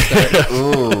pretty good start.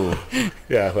 ooh.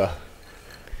 Yeah, well,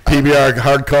 PBR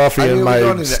hard coffee I mean, in we my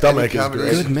don't need stomach any is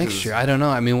combination. great. Good mixture. I don't know.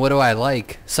 I mean, what do I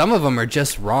like? Some of them are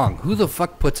just wrong. Who the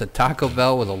fuck puts a Taco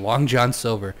Bell with a Long John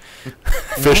Silver?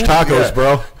 Fish tacos,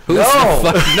 bro. Who's the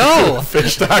fuck? No.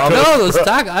 Fish tacos. No, those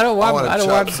tacos. I don't I want. want I to don't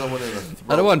chop want. someone in the throat.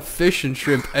 I don't want fish and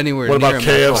shrimp anywhere What near about my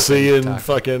KFC and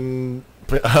fucking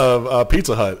fucking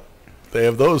Pizza Hut? They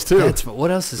have those too. taco.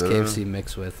 What else does KFC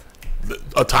mix with?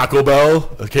 A Taco Bell.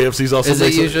 A KFC's also Is it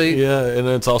mixed with- usually- Yeah, and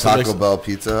it's also Taco mixed- Bell,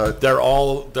 Pizza Hut. They're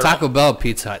Taco Bell,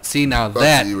 Pizza Hut. See, now That's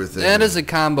that what you were thinking. that is a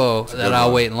combo that I'll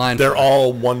one. wait in line They're for.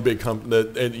 all one big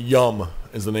company. Yum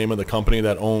is the name of the company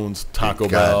that owns Taco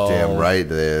Bell. Goddamn right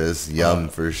it is. Yum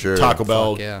for sure. Taco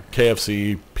Bell, yeah.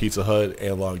 KFC, Pizza Hut,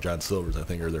 and Long John Silver's, I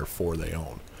think, are there 4 they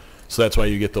own. So that's why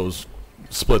you get those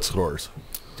split scores.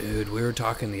 Dude, we were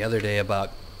talking the other day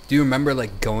about. Do you remember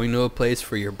like going to a place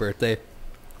for your birthday?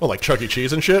 Oh, like Chuck E.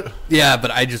 Cheese and shit? Yeah, but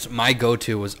my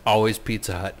go-to was always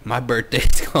Pizza Hut. My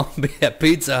birthday's gonna be at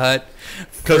Pizza Hut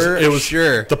Because for it was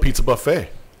sure. the pizza buffet.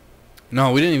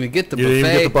 No, we didn't even get the You buffet. didn't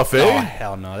even get the buffet? Oh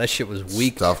hell no, that shit was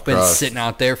weak. Stuffed Been crust. sitting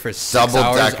out there for 6 Double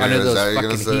hours decker, under is those that what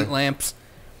you're fucking gonna heat say? lamps.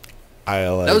 I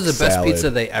like That was the best salad. pizza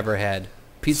they ever had.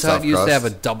 Pizza Stuffed Hut used to have a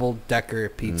crust? double-decker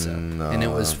pizza, and it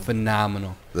was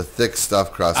phenomenal. The thick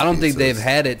stuffed crust. I don't think pizzas. they've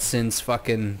had it since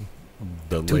fucking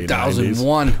The late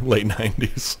 2001. 90s. Late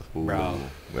 90s. bro.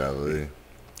 Probably.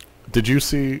 Did you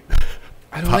see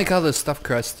I don't like how the stuffed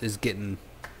crust is getting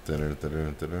Thinner.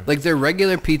 like their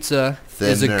regular pizza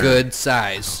is a Thinner. good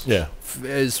size. Yeah.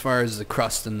 As far as the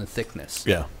crust and the thickness.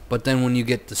 Yeah. But then when you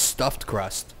get the stuffed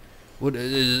crust, what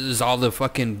is all the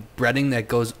fucking breading that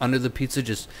goes under the pizza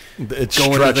just It's go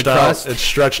into stretched the out. crust? It's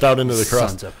stretched out into the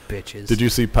crust. Sons of bitches. Did you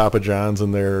see Papa John's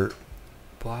and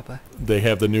Papa? they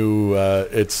have the new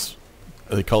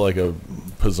they call it like a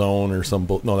pizzone or some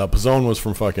no, that pizzone was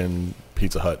from fucking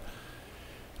Pizza Hut.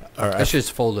 All right. That's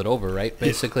just folded over, right?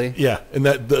 Basically. Yeah,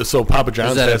 and so Papa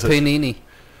John's Is that a has panini?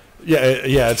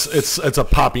 yeah, it's a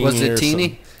poppini. Was it or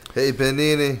teeny? Hey,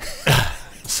 Panini.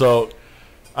 So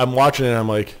I'm watching it and I'm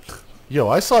like, yo,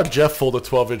 I saw Jeff fold a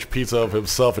 12-inch pizza of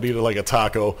himself and eat it like a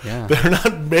taco. Yeah. They're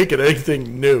not making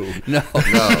anything new. No.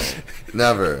 No,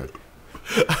 never.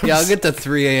 Yeah, I'll get the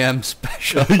 3 a.m.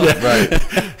 special. Right.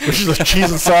 Which is a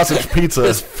cheese and sausage pizza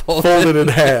Just folded in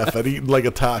half and eaten like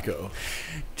a taco.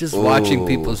 Just watching Ooh.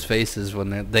 people's faces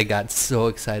when they got so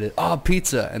excited. Oh,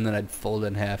 pizza! And then I'd fold it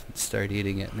in half and start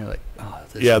eating it. And they're like, oh,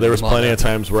 this Yeah, there was plenty of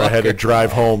times where I had to motherfucker.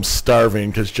 drive home starving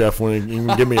because Jeff wouldn't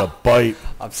even give me a bite.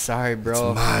 I'm sorry,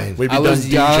 bro. Mine. We'd be I done was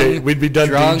young, We'd be done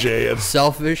drunk, DJing.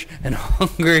 selfish, and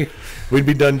hungry. We'd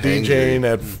be done Hangry. DJing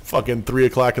at fucking 3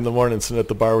 o'clock in the morning, sitting at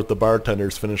the bar with the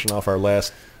bartenders, finishing off our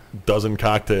last dozen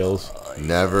cocktails.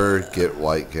 Never get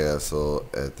White Castle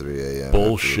at 3 a.m.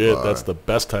 Bullshit. That's the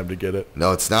best time to get it.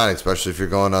 No, it's not, especially if you're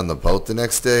going on the boat the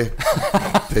next day.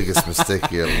 Biggest mistake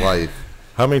of your life.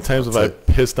 How many times have I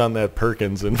pissed on that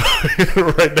Perkins and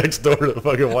right next door to the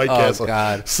fucking White Oh, Castle?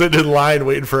 God. Sitting in line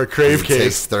waiting for a crave It case.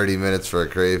 takes 30 minutes for a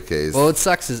crave case. Well, what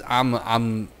sucks is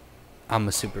I'm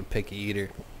a super picky eater.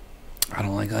 I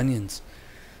don't like onions.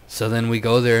 So then we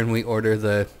go there and we order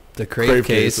the crave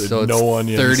case. with So it's no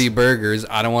onions. 30 burgers.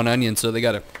 I don't want onions, so they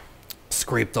got to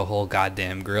scrape the whole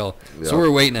goddamn grill. So Yep.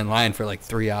 we're waiting in line for like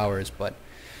 3 hours, but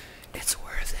it's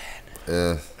worth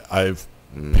it. I've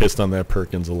pissed on that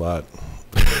Perkins a lot.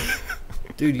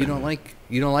 Dude, you don't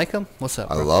like them? What's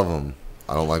up, I bro? love them.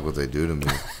 I don't like what they do to me.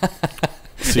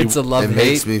 See, It's a It love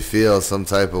makes hate. me feel some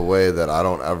type of way that I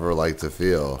don't ever like to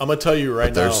feel. I'm going to tell you right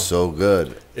But they're now, so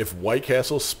good. if White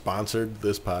Castle sponsored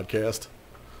this podcast,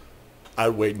 I'd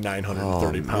weigh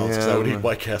 930 pounds because I would man. eat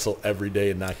White Castle every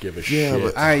day and not give a Yeah, shit.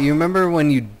 but- All right, you remember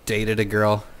when you dated a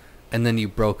girl and then you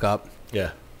broke up,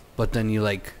 Yeah. but then you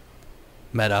like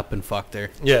met up and fucked her,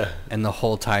 Yeah. and the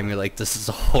whole time you're like, this is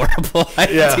a horrible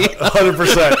Yeah. idea.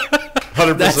 100%.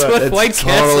 100%. That's what It's White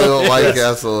totally Castle what White is.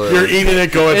 Castle is. You're eating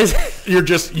it going, It's- you're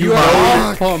just, You are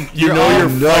all pumped. you You're know all- you're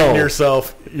No. fighting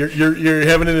yourself. You're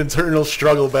having an internal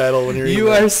struggle battle when you're eating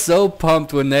You it. are so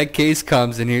pumped when that case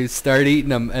comes and you start eating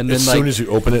them, and then As like soon as you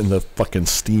open it and the fucking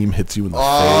steam hits you in the Oh,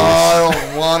 I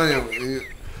don't want it.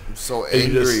 I'm so face,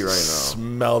 and you angry just right now.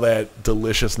 smell that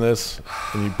deliciousness,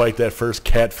 and you bite that first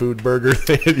cat food burger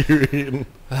that you're eating.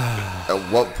 At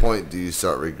what point do you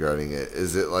start regretting it?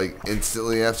 Is it like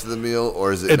instantly after the meal,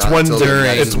 or is it It's not when until the during-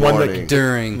 next it's when the- morning?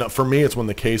 during. No, for me, it's when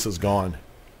the case is gone.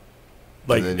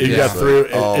 Like, And then you you got just through,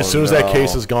 like, oh, as soon as that no.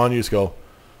 case is gone, you just go,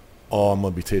 oh, I'm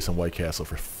going to be tasting White Castle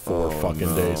for 4 Oh, fucking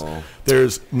no. days.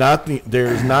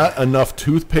 There's not enough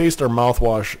toothpaste or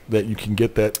mouthwash that you can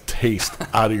get that taste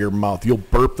out of your mouth. You'll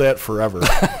burp that forever.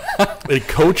 It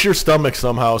coats your stomach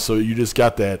somehow, so you just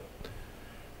got that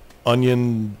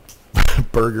onion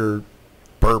burger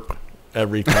burp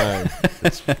every time.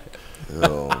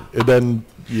 Ew. And then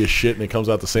you shit and it comes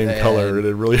out the same color, and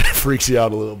it really freaks you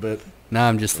out a little bit. now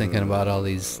I'm just thinking about all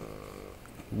these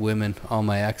women, all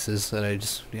my exes that I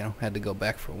just had to go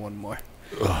back for one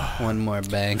more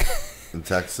bang. In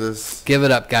Texas, Give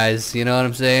it up, guys. You know what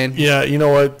I'm saying? Yeah, you know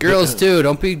what? Girls too.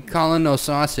 Don't be calling no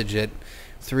sausage at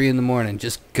 3 a.m.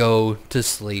 Just go to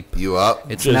sleep. you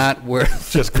up? It's Just- not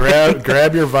worth. Just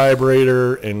grab your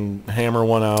vibrator and hammer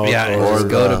one out. Yeah, and or just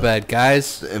go to bed,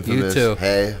 guys. The You infamous too.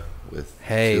 hey with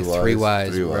Hey, two three Ys,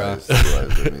 Ys, three bro. Ys, 2 Ys,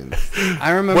 I mean.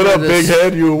 I remember what up, big this.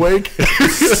 head? You awake?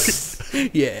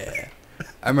 Yeah.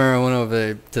 I remember I went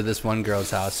over to this one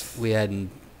girl's house. We hadn't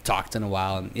talked in a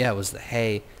while, and it was the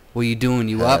hey, what you doing?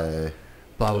 You up? Hey.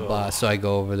 Blah blah blah. So I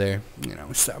go over there.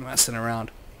 We start messing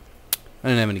around. I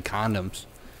didn't have any condoms,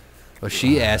 but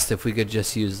she asked if we could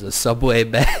just use the subway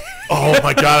bag. Oh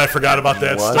my god, I forgot about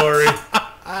that What? story.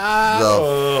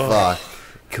 The fuck?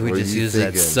 Can we What are just you use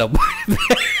thinking? that subway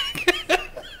bag?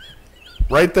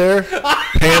 Right there,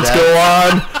 pants go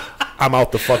on. I'm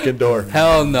out the fucking door.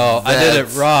 Hell no. I did it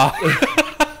That's- raw.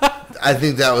 I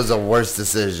think that was a worse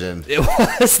decision. It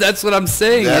was. That's what I'm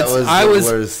saying. That was I the was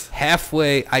worst.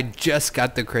 halfway. I just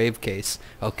got the crave case.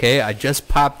 Okay, I just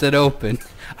popped it open.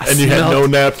 I And you had smelled- no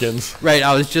napkins. Right,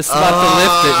 I was just about to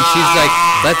lift it, and she's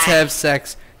like, "Let's have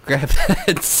sex." grab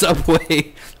that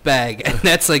Subway bag, and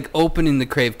that's like opening the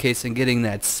crave case and getting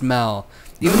that smell.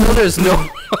 Even though there's no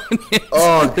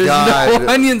onions, there's no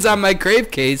onions on my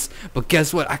crave case, but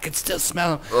guess what? I can still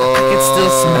smell. I can still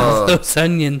smell those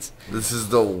onions. This is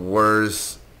the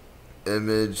worst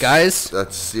image, guys.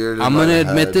 That's seared in I'm my gonna head.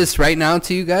 admit this right now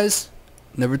to you guys.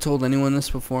 Never told anyone this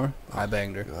before. I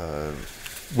banged her.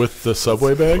 With the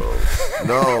Subway bag?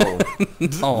 No.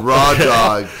 No. Raw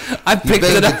dog. I picked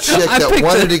it up. The chick that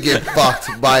wanted to get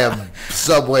fucked by a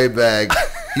Subway bag.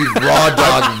 He raw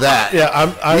dogged that.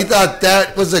 Yeah, he thought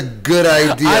that was a good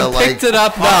idea. I picked it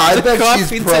up off the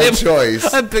coffee table.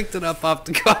 Pro-choice. I picked it up off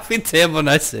the coffee table and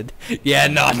I said, "Yeah,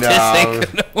 no, this ain't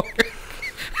gonna work."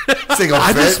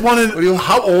 I just wanted.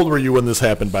 How old were you when this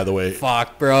happened? By the way,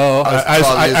 fuck, bro.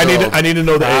 I need to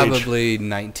know the age. Probably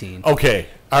 19. Okay.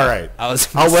 All right. I'll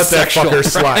let that fucker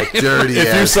slide. Dirty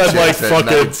if you said like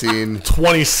fucking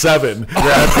 27,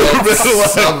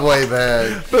 Subway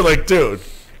bag. But like, dude,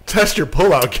 test your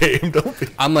pullout game. Don't be.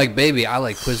 I'm like, baby, I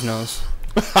like Quiznos.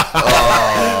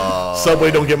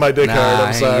 Subway don't get my dick hard.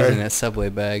 I'm sorry. I ain't using that Subway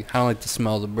bag. I don't like the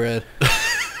smell of the bread.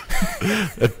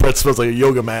 That bread smells like a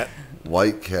yoga mat.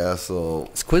 White Castle.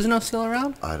 Is Quiznos still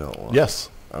around? I don't want. Yes.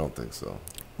 I don't think so.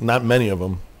 Not many of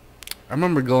them. I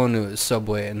remember going to a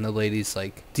Subway and the lady's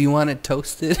like, "Do you want it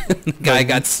toasted?" The guy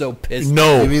got so pissed.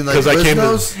 No, you mean like I came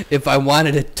to. If I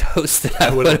wanted it toasted, I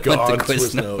would have went to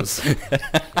Quiznos.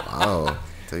 Wow,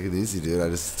 take it easy, dude.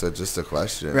 Just a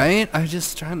question. Right? I was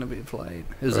just trying to be polite.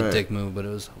 It was a dick move, but it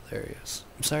was hilarious.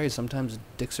 I'm sorry. Sometimes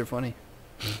dicks are funny.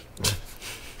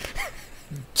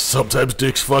 Sometimes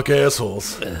dicks fuck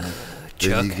assholes. Then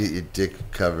Chuck. you get your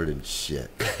dick covered in shit.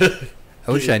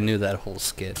 I wish I knew that whole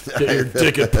skit. Get your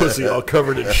dick and pussy all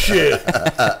covered in shit.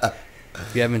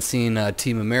 If you haven't seen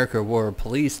Team America War of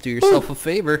Police, do yourself a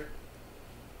favor.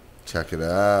 Check it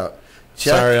out.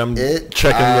 Sorry, I'm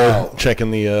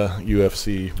checking the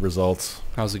UFC results.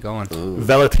 How's it going?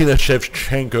 Valentina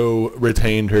Shevchenko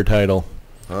retained her title.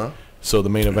 Huh? So the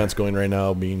main event's going right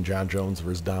now being John Jones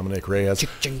versus Dominic Reyes.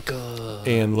 Shevchenko.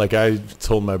 And like I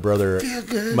told my brother,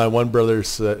 my one brother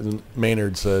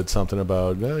Maynard said something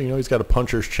about, well, he's got a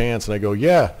puncher's chance. And I go,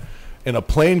 yeah. And a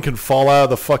plane can fall out of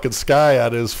the fucking sky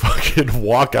at his fucking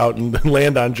walkout and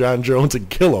land on John Jones and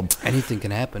kill him. Anything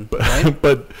can happen, right?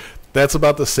 But that's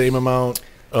about the same amount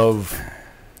of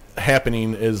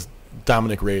happening as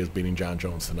Dominic Reyes beating John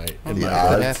Jones tonight.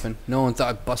 What happened? No one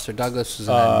thought Buster Douglas was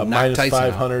going to knock Tyson out.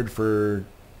 Minus 500 for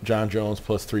John Jones,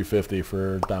 plus 350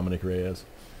 for Dominic Reyes.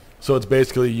 So it's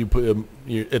basically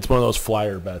it's one of those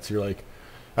flyer bets. You're like,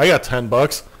 I got $10.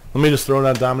 Let me just throw it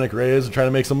on Dominic Reyes and try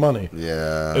to make some money.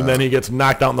 Yeah. And then he gets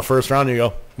knocked out in the first round. And you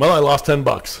go, well, I lost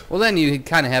 $10. Well, then you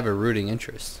kind of have a rooting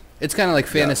interest. It's kind of like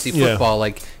fantasy football.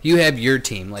 Like, you have your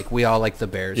team. Like, we all like the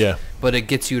Bears. Yeah. But it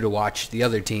gets you to watch the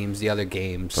other teams, the other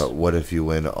games. But what if you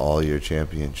win all your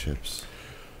championships?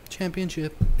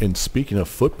 Championship. And speaking of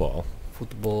football,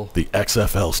 the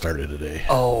XFL started today.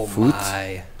 Oh,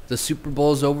 my. The Super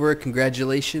Bowl's over.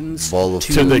 Congratulations to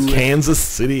the Kansas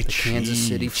City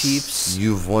Chiefs.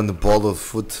 You've won the ball of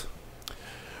foot.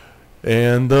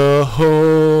 And the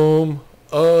home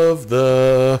of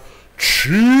the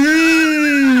Chiefs.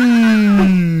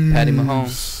 Patty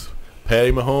Mahomes.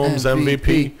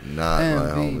 MVP. Not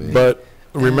my homie. But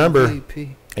remember,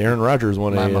 MVP. Aaron Rodgers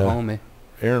won homie.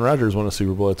 Aaron Rodgers won a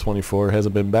Super Bowl at 24.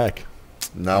 Hasn't been back.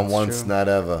 Not once, true. Not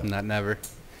ever. Not never.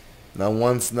 Not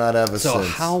once, not ever since. So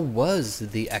how was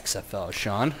the XFL,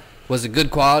 Sean? Was it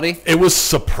good quality? It was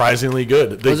surprisingly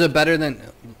good. Was it better than?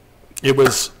 It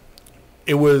was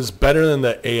better than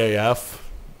the AAF,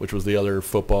 which was the other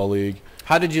football league.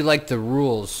 How did you like the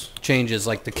rules changes,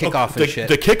 like the kickoff and shit?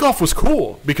 The kickoff was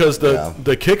cool because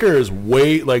the kicker is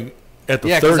way like at the 30.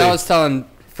 Yeah, because I was telling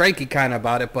Frankie kind of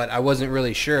about it, but I wasn't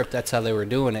really sure if that's how they were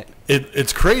doing it.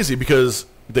 It's crazy because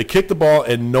they kick the ball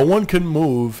and no one can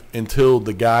move until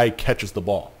the guy catches the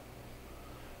ball.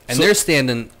 And they're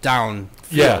standing down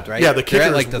field, right? Yeah, the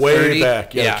kicker's like way 30?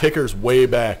 back. Yeah, the kicker's way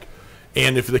back.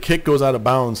 And if the kick goes out of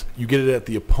bounds, you get it at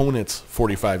the opponent's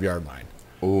 45-yard line.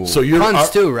 Ooh. So you're punts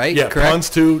too, right? Yeah, correct? Punts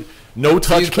too. No touchbacks.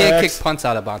 So you can't kick punts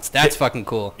out of bounds. That's fucking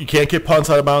cool. You can't kick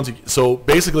punts out of bounds. So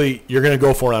basically, you're going to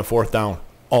go for it on fourth down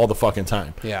all the fucking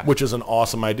time. Yeah. Which is an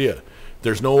awesome idea.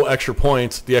 There's no extra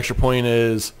points. The extra point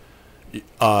is you're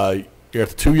at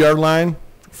the 2-yard line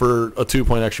for a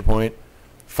 2-point extra point,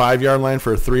 5-yard line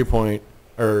for a 3-point,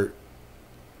 or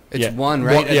it's one,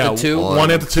 right? At the 2?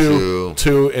 One at the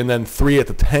 2, and then 3 at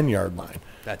the 10-yard line.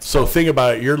 That's so dope. Think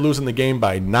about it. You're losing the game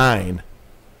by 9.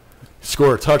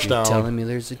 score a touchdown. You're telling me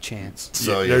there's a chance.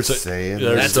 So there's That's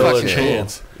still a fucking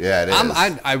chance. Cool. Yeah, it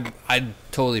is. I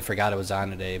totally forgot it was on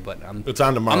today, but it's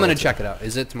on tomorrow. I'm gonna check it out.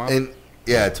 Is it tomorrow? And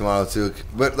yeah, tomorrow too.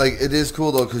 But like, it is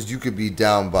cool though, because you could be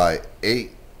down by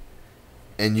 8,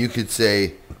 and you could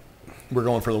say, "We're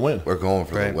going for the win. We're going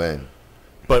for the win."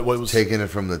 But what was taking it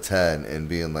from the 10 and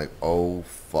being like, "Oh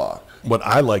fuck." What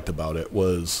I liked about it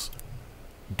was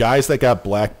guys that got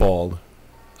blackballed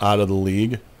out of the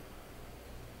league.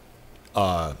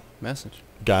 Message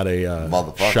Got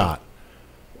a shot.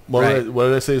 Right. What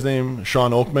did I say his name?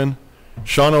 Sean Oakman.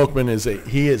 Sean Oakman is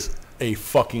a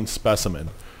fucking specimen.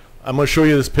 I'm gonna show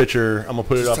you this picture. I'm gonna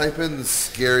put it up. Type in the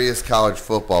scariest college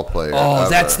football player. Oh, ever.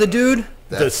 that's the dude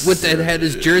with that had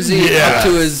his jersey up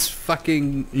to his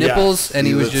fucking nipples, and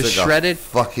he was just like shredded. A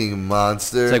fucking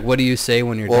monster. It's like, what do you say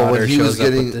when your daughter shows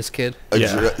up with this kid?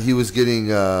 He was getting.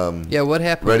 What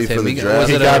happened? Ready with him? for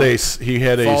the draft. He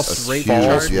had a false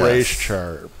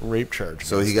rape charge.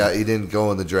 So he didn't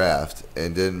go in the draft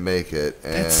and didn't make it.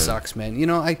 And that sucks, man. You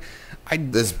know,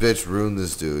 this bitch ruined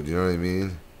this dude. You know what I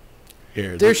mean?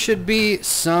 There should be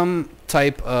some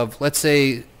type of, let's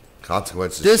say,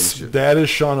 consequences. That is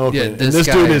Sean Oakman, Yeah, and this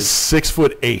dude is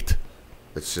 6'8".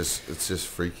 It's just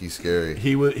freaky scary.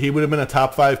 He would have been a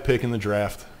top 5 pick in the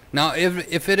draft. Now,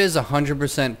 if it is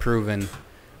 100% proven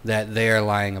that they are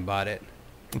lying about it,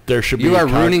 there should be. You are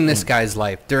ruining this guy's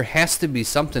life. There has to be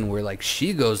something where like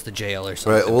she goes to jail or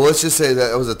something. Right. Well, let's just say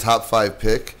that it was a top 5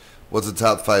 pick. What's a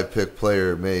top 5 pick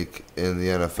player make in the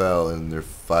NFL in their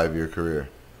 5-year career?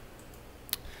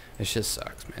 It just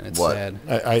sucks, man. It's what? sad.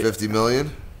 50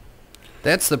 million?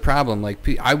 That's the problem. Like,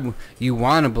 you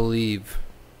want to believe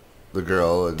the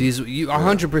girl. And,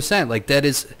 100%. Like that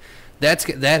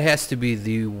has to be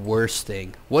the worst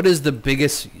thing. What is the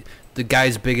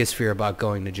guy's biggest fear about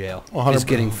going to jail? Is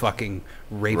getting fucking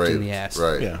raped in the ass.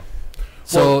 Right. Yeah.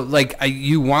 So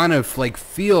you want to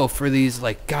feel for these,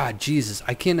 like, God, Jesus,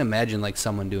 I can't imagine like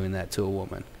someone doing that to a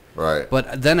woman. Right.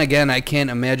 But then again, I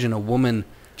can't imagine a woman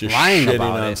just lying shitting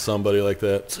about on it. somebody like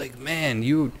that. It's like, man,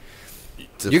 you're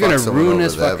gonna ruin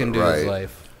this fucking dude's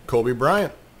life. Kobe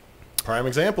Bryant, prime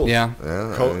example. Yeah.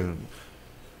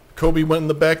 Kobe went in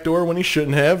the back door when he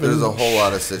shouldn't have. There's a whole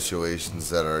lot of situations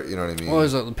that are, you know what I mean? Well,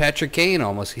 there's Patrick Kane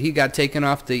almost. He got taken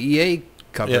off the EA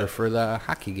cover for the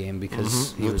hockey game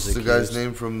because he was accused. What's the guy's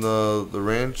name from the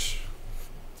ranch?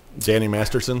 Danny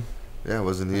Masterson. Yeah,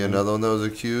 wasn't he another one that was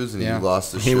accused and he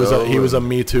lost the show? He was a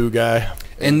Me Too guy.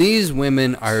 And these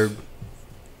women are.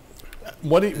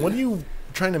 What are you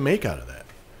trying to make out of that?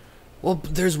 Well,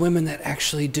 there's women that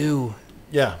actually do.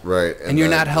 Yeah. Right. And you're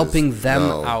not helping them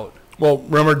out. Well,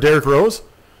 remember Derrick Rose?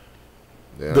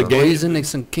 Yeah. The gang. Well, he's into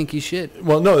some kinky shit.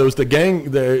 Well, no, it was the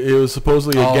gang. It was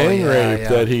supposedly a gang rape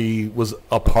that he was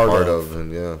a part of.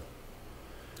 And yeah.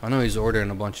 I know he's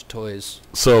ordering a bunch of toys.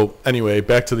 So anyway,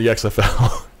 back to the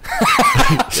XFL.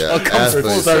 Yeah,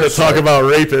 started to talk about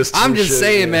rapists. I'm just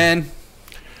saying, man.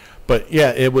 But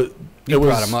yeah, it was. You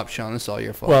brought him up, Sean. It's all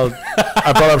your fault. Well,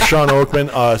 I brought up Sean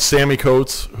Oakman, Sammy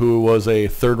Coates, who was a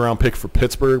 3rd-round pick for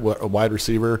Pittsburgh, a wide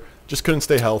receiver, just couldn't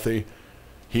stay healthy.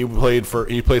 He plays for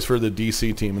the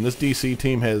DC team, and this DC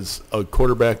team has a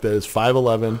quarterback that is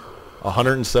 5'11",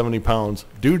 170 pounds.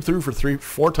 Dude threw for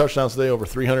 4 touchdowns today, over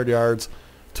 300 yards.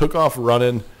 Took off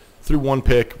running, threw 1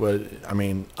 pick, but I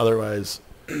mean, otherwise,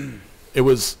 it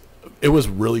was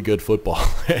really good football.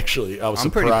 Actually, I'm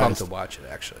surprised. pretty pumped to watch it.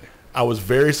 Actually, I was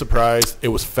very surprised. It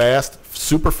was fast,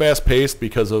 super fast paced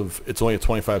because of it's only a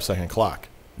 25-second clock,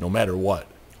 no matter what.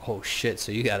 Oh shit!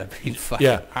 So you gotta be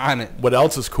fucking on it. What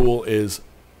else is cool is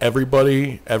every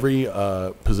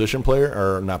position player,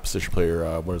 or not position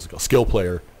player, what is it called? Skill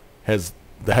player has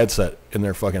the headset in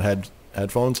their fucking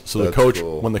headphones. So the coach,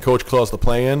 when the coach calls the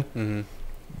play in,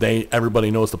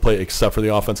 everybody knows the play except for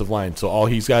the offensive line. So all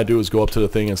he's got to do is go up to the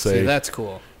thing and say, See, that's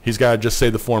cool. He's got to just say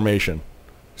the formation.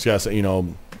 He's got to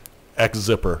say, X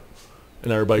zipper,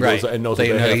 and everybody goes and knows what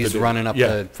they have to do. He's running up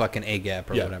the fucking A gap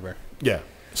or whatever. Yeah.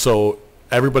 So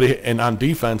everybody, and on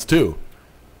defense too,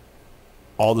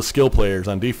 all the skill players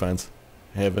on defense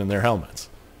have in their helmets.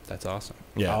 That's awesome.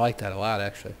 Yeah. I like that a lot,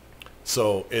 actually.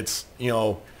 So it's,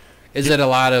 Is it a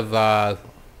lot of...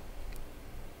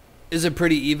 is it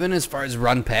pretty even as far as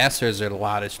run pass, or is it a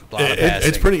lot of passing?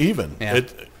 It's pretty even. Yeah.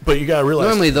 But you got to realize...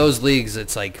 Normally those leagues,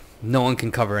 it's like no one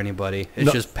can cover anybody.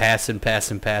 It's just passing.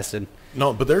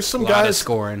 No, but there's some a lot guys... of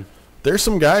scoring. There's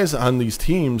some guys on these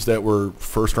teams that were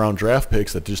first-round draft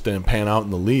picks that just didn't pan out in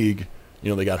the league.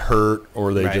 They got hurt,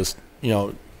 or they just...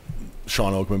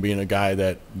 Sean Oakman being a guy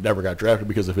that never got drafted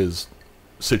because of his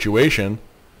situation,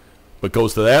 but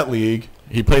goes to that league.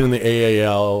 He played in the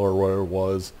AAL or whatever it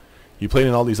was. He played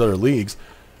in all these other leagues.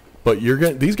 But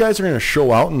these guys are going to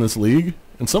show out in this league,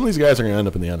 and some of these guys are going to end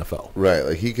up in the NFL. Right,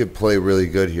 like he could play really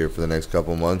good here for the next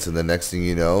couple months, and the next thing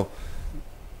you know,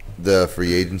 the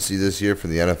free agency this year from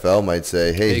the NFL might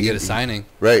say, "Hey, he get a signing."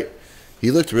 Right,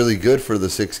 he looked really good for the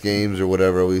 6 games or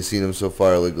whatever we've seen him so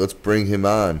far. Like, let's bring him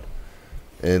on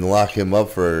and lock him up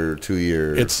for 2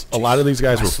 years. It's a lot of these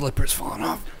guys my slipper's falling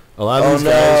off. A lot of these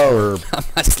guys were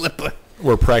my slipper.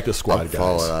 Were practice squad guys.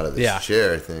 Falling out of this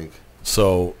chair, I think.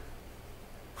 So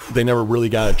they never really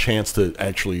got a chance to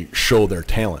actually show their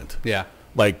talent. Yeah.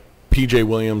 Like P.J.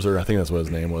 Williams, or I think that's what his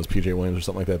name was, P.J. Williams or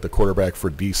something like that, the quarterback for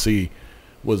D.C.,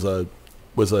 was a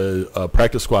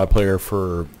practice squad player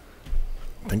for,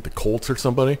 I think, the Colts or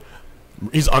somebody.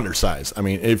 He's undersized. I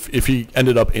mean, if he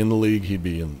ended up in the league, he'd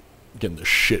be getting the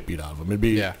shit beat out of him. It'd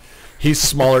be, he's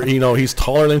smaller. He's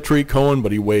taller than Tariq Cohen,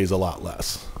 but he weighs a lot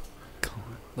less.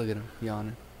 Look at him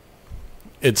yawning.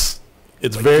 It's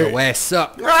like very. Your ass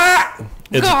up.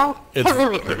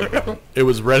 It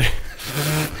was ready.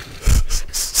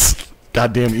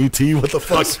 Goddamn E.T. What the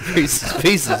fuck?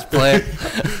 Pieces, player.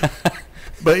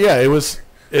 But yeah,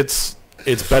 it's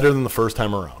better than the first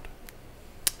time around.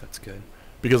 That's good.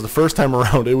 Because the first time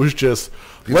around, it was just,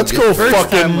 let's go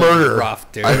fucking murder.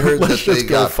 Rough, dude. I heard that they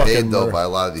got paid, though, by a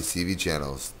lot of these TV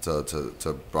channels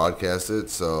to broadcast it,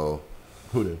 so...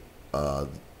 Who did?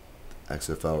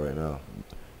 XFL right now.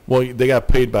 Well, they got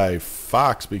paid by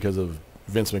Fox because of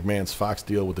Vince McMahon's Fox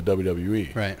deal with the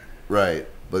WWE. Right. Right.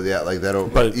 But yeah, like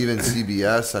that. But even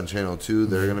CBS on Channel 2,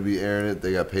 they're going to be airing it.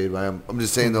 They got paid by him. I'm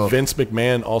just saying, though. Vince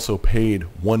McMahon also paid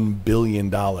 $1 billion.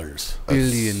 That's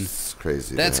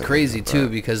crazy. That's crazy, too,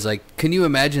 because, like, can you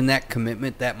imagine that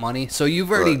commitment, that money? So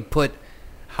you've already put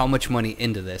how much money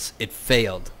into this? It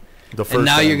failed. And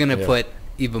now you're going to put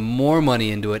even more money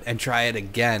into it and try it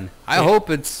again. I hope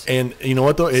it's and you know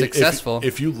what though, successful.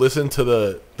 If you listen to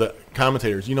the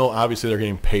commentators, obviously they're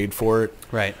getting paid for it,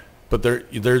 right? But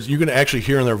you can actually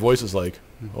hear in their voices like,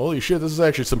 holy shit, this is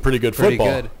actually some pretty good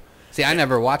football. Good. See, I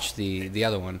never watched the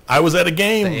other one. I was at a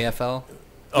game. The AFL.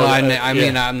 Oh, no, I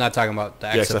mean I'm not talking about the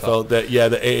XFL. The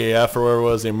AAF or whatever it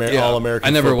was, the All-American. I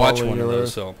never watched one of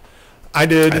those, so. I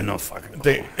did. I have no fucking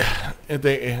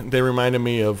They reminded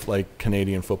me of like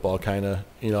Canadian football, kind of.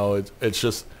 It's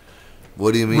just.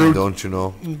 What do you mean? Don't you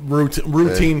know?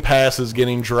 Routine passes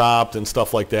getting dropped and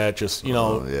stuff like that. Just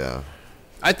yeah.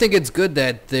 I think it's good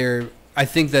that they're. I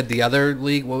think that the other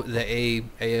league, the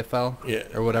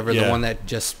AFL or whatever, the one that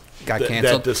just got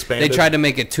canceled, they tried to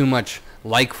make it too much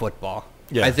like football.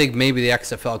 Yeah. I think maybe the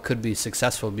XFL could be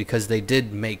successful because they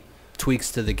did make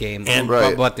tweaks to the game and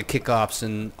about the kickoffs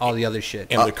and all the other shit.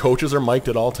 And the coaches are mic'd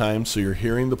at all times, so you're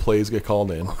hearing the plays get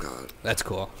called in. Oh, God. That's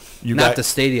cool. Not the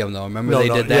stadium, though. Remember they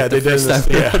did that yeah, the first time?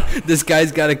 Yeah. This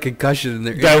guy's got a concussion, and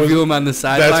they're interviewing him on the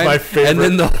sideline. That's my favorite. And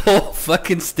then the whole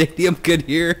fucking stadium could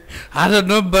hear, I don't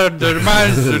know about the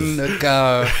mice in the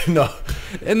car. No.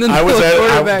 And then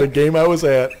the game I was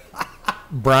at,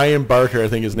 Brian Barker, I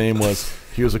think his name was,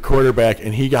 he was a quarterback,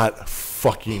 and he got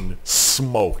fucking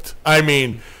smoked. I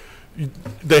mean...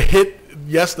 The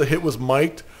hit was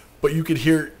mic'd, but you could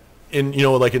hear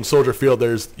like in Soldier Field,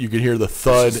 you could hear the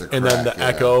thud and then the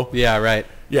echo. Yeah, right.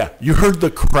 Yeah, you heard the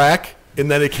crack,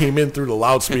 and then it came in through the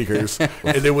loudspeakers,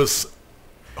 and it was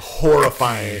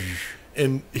horrifying.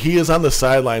 And he is on the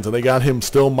sidelines, and they got him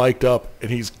still mic'd up,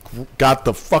 and he's got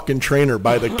the fucking trainer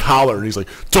by the collar, and he's like,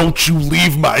 "Don't you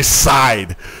leave my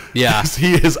side." Yeah.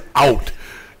 He is out.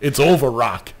 It's over,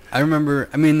 Rock. I remember,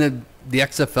 the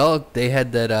XFL, they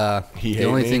had that, the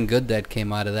only thing good that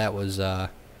came out of that was the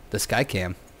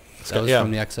Skycam. That was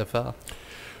from the XFL.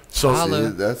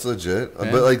 So that's legit.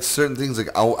 Yeah. But, like, certain things,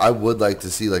 like, I would like to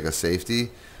see, like, a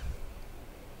safety.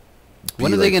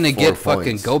 When are they going to get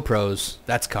fucking GoPros?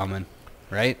 That's coming,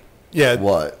 right? Yeah.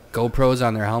 What? GoPros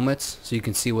on their helmets so you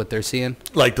can see what they're seeing?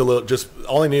 Like the little, just,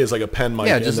 all I need is, like, a pen mic.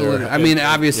 Yeah, just a little.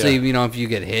 Obviously, if you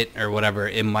get hit or whatever,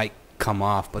 it might come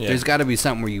off, but there's got to be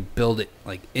something where you build it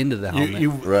like into the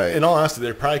helmet. Right. In all honesty,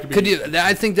 there probably could be.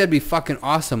 I think that'd be fucking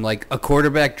awesome. Like a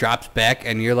quarterback drops back,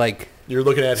 and you're looking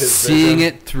at his seeing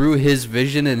vision. It through his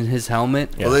vision and his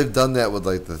helmet. Yeah. Well, they've done that with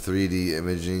like the 3D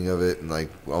imaging of it and like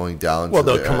going down. Well,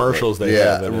 the commercials they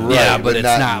have. Right, yeah, but it's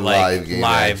not like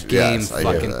live game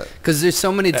fucking. Because there's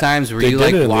so many times where you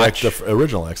like watch the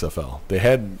original XFL. They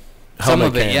had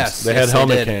helmet cams. Yes, they had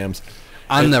helmet cams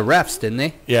on the refs, didn't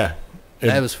they? Yeah.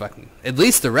 That was fucking. At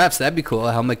least the refs. That'd be cool.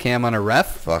 A helmet cam on a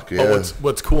ref. Fuck yeah. Oh,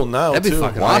 what's cool now? That'd be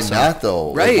fucking Why awesome. not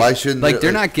though? Right? Why shouldn't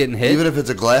they're not getting hit? Even if it's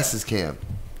a glasses cam.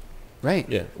 Right.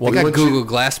 Yeah. Well, they got Google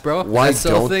Glass, bro. Why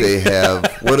don't they have,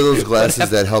 what are those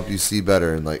glasses that help you see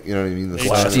better? And like, you know what I mean? The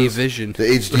HD Vision. The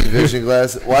HD Vision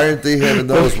glass. Why aren't they having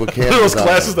those? What those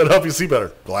glasses that help you see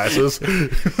better? Glasses. All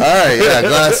right, yeah,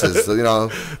 glasses. So, you know.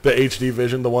 The HD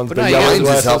Vision, the ones that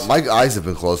glasses. My eyes have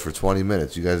been closed for 20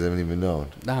 minutes. You guys haven't even known.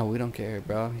 No, we don't care,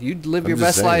 bro. You live your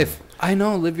best life. I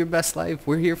know, live your best life.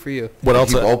 We're here for you. What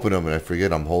else? I keep opening them and I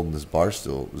forget I'm holding this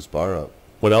bar up.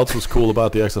 What else was cool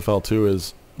about the XFL too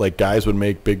is like guys would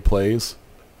make big plays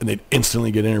and they'd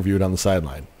instantly get interviewed on the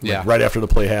sideline. Yeah. Like, right after the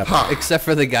play happened. Except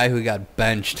for the guy who got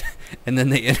benched and then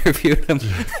they interviewed him.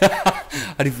 How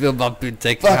do you feel about being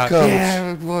taken out?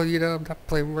 Yeah, well, you know, I'm not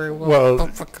playing very well.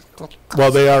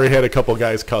 Well, they already had a couple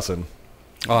guys cussing.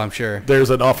 Oh, I'm sure. There's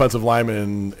an offensive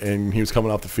lineman and he was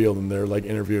coming off the field and they're like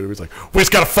interviewed. He was like, "We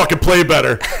just gotta fucking play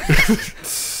better."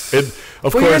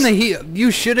 Of course, you're in the heat. You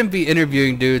shouldn't be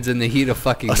interviewing dudes in the heat of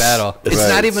fucking battle. It's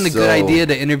not even a good idea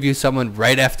to interview someone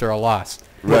right after a loss.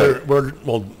 Right.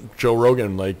 Well, Joe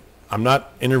Rogan, like, I'm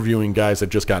not interviewing guys that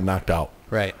just got knocked out.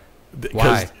 Right.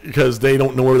 Why? Because they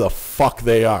don't know where the fuck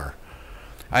they are.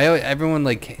 Everyone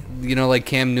like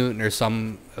Cam Newton or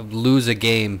some lose a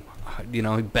game. You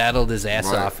know, he battled his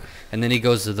ass off, and then he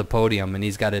goes to the podium and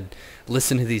he's got to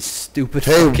listen to these stupid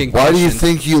fucking questions. Why do you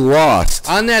think you lost?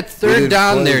 On that third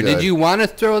down there, did you want to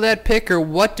throw that pick or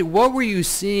what? What were you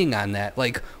seeing on that?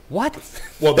 Like, what?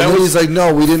 Well, he's like,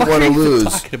 no, we didn't want to lose.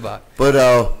 Talking about?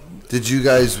 But did you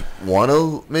guys want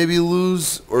to maybe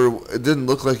lose, or it didn't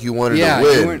look like you wanted to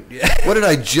win? What did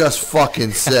I just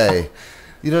fucking say?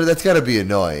 You know, that's got to be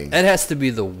annoying. That has to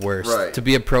be the worst, to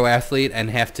be a pro athlete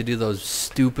and have to do those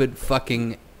stupid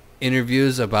fucking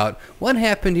interviews about what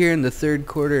happened here in the third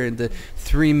quarter and the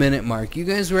 3-minute mark. You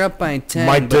guys were up by 10,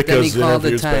 Mike but then he Dicka's called the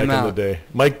interviews back in the timeout. day.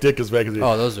 Mike Dick is back in the day.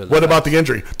 Oh, those are the What about the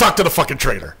injury? Talk to the fucking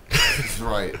trainer.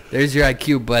 Right. There's your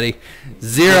IQ, buddy.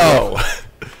 0.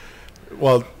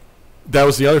 Well, that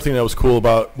was the other thing that was cool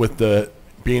about with the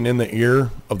being in the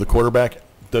ear of the quarterback.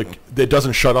 It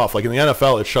doesn't shut off. Like in the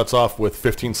NFL, it shuts off with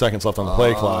 15 seconds left on the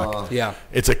play clock. Yeah.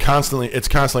 It's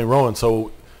constantly rolling.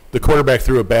 So the quarterback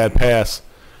threw a bad pass,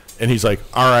 and he's like,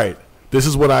 "All right, this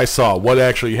is what I saw. What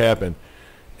actually happened?"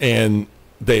 And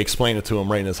they explain it to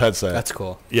him right in his headset. That's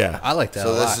cool. Yeah. I like that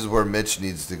So a lot. this is where Mitch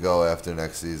needs to go after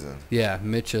next season. Yeah,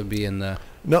 Mitch will be in the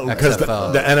because the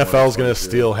XFL. NFL is going to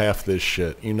steal half this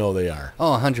shit. You know they are.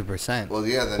 Oh, 100%. Well,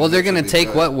 yeah. Well, they're going to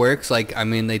take what works. Like, I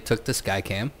mean, they took the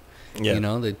Skycam. Yeah. You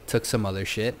know, they took some other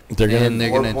shit. They're going to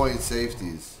 4-point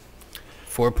safeties.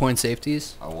 4-point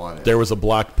safeties? I want it. There was a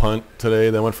blocked punt today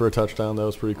that went for a touchdown. That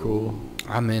was pretty cool. Ooh.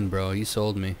 I'm in, bro. You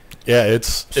sold me. Yeah,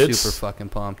 it's super fucking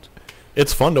pumped.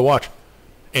 It's fun to watch.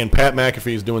 And Pat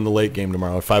McAfee's doing the late game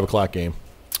tomorrow, 5 o'clock game.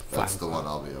 That's the one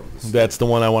I'll be able to see. That's the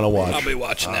one I want to watch. I'll be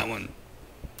watching that one.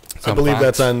 I believe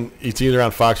Fox? It's either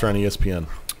on Fox or on ESPN.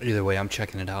 Either way, I'm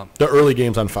checking it out. The early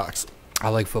game's on Fox. I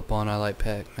like football and I like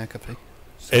Pat McAfee.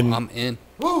 So and I'm in.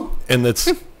 Woo. And it's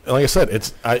like I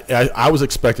said, I was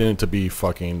expecting it to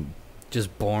Division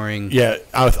just boring. Yeah,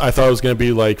 I thought it was gonna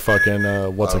be like fucking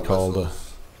what's it called?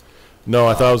 No,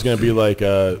 I thought it was gonna be like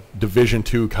Division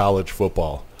II college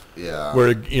football. Yeah.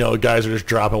 Where guys are just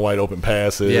dropping wide open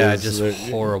passes. Yeah, just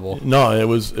horrible. No, it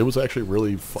was actually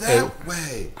really fun. That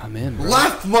way. I'm in, bro.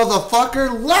 Left,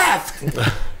 motherfucker, left.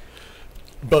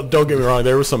 But don't get me wrong,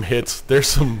 there were some hits. There's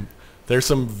some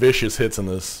vicious hits in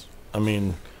this. I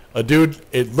mean, a dude,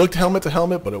 it looked helmet to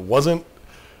helmet, but it wasn't.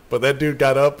 But that dude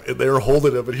got up, and they were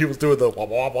holding him, and he was doing the wah,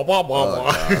 wah, wah, wah,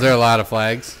 wah. Is there a lot of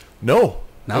flags? No.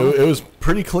 It was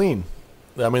pretty clean.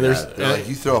 I mean, there's... like,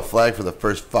 you throw a flag for the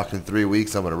first fucking 3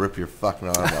 weeks, I'm going to rip your fucking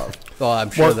arm off. Well,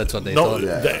 I'm sure that's what they told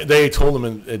him. They told him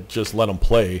and just let him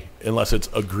play unless it's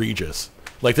egregious.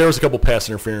 Like, there was a couple pass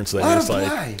interference that it's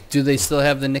like... Do they still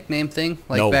have the nickname thing,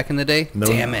 like back in the day? No,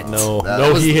 damn it.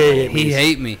 No, he hate me. He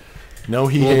hate me. No,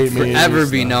 he hate me. Forever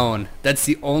be known. That's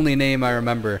the only name I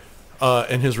remember.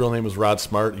 And his real name was Rod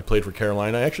Smart. He played for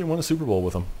Carolina. I actually won a Super Bowl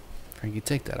with him. Frankie,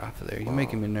 take that off of there. You're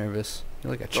making me nervous.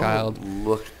 You're like a child. Don't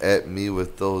look at me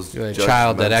with those. You're a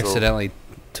child that accidentally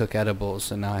took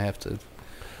edibles, and now I have to.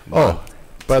 Oh,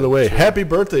 by the way, happy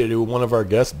birthday to one of our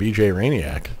guests, BJ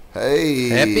Rainiac. Hey.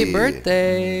 Happy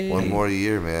birthday. One more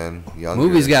year, man. Younger.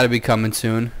 Movie's got to be coming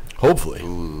soon. Hopefully.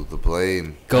 Ooh, The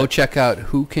Blame. Go check out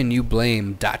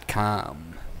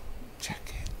whocanyoublame.com. Check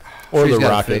it out. Or The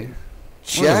Rocket.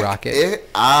 Check it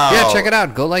out. Yeah, check it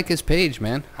out. Go like his page,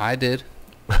 man. I did.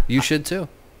 You should too.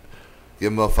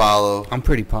 Give him a follow. I'm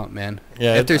pretty pumped, man.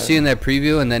 Yeah, after seeing that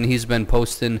preview, and then he's been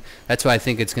posting. That's why I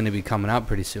think it's going to be coming out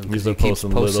pretty soon. He's been he keeps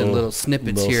posting little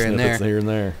snippets here and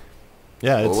there.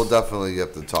 Yeah, we'll definitely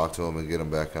have to talk to him and get him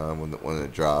back on when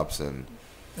it drops. And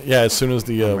Yeah, as soon as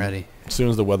the I'm ready. As soon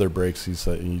as the weather breaks, he's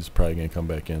probably gonna come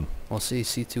back in. We'll see.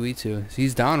 C2E2.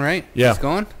 He's down, right? Yeah. He's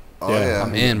going. Oh yeah.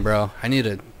 I'm in, bro. I need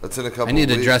to. That's in a couple. I need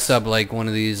of to dress up like one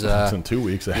of these it's in 2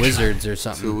 weeks. Actually. wizards or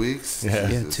something. 2 weeks. Yeah.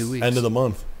 Yeah, 2 weeks. End of the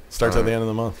month. Starts at the end of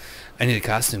the month. I need a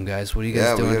costume, guys. What are you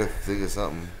guys doing? we gotta think of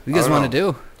something. What do you guys want to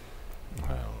do?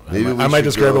 Maybe I might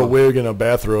just grab a wig and a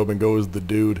bathrobe and go as the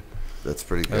dude. That's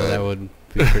pretty good. Oh, that would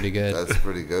be pretty good. That's a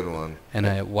pretty good one. And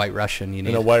a white Russian, you need.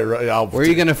 In a white. Where are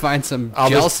you gonna find some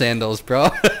gel sandals, bro?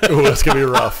 Ooh, that's gonna be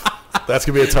rough. That's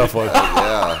gonna be a tough one.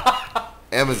 Yeah.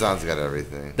 Amazon's got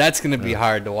everything. That's gonna be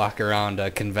hard to walk around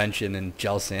a convention in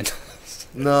gel sandals.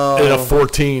 No. And a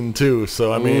 14 too.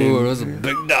 So I mean, ooh, those are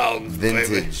big dogs.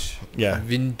 Vintage. Yeah.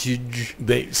 Vintage.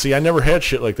 I never had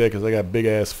shit like that because I got big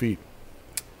ass feet.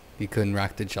 You couldn't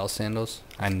rock the gel sandals?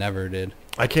 I never did.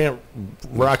 I can't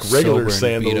rock regular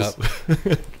Sober and beat sandals.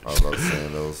 I love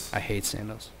sandals. I hate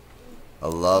sandals. I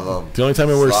love them. The only time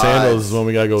I wear sandals is when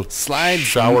we gotta go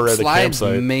shower at a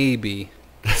campsite. Maybe.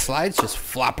 Slides just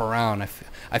flop around.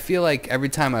 I feel like every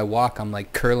time I walk, I'm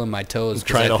like curling my toes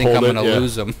because I think I'm gonna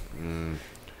lose them.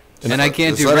 And I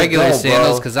can't do regular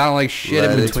sandals because I don't like shit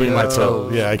in between my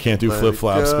toes. Yeah, I can't do flip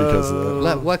flops because of that.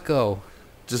 Let what go?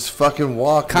 Just fucking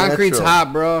walk. Concrete's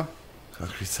hot, bro.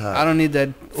 Concrete's hot. I don't need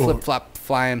that flip flop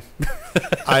flying.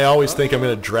 I always think I'm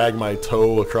gonna drag my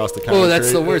toe across the concrete. Oh,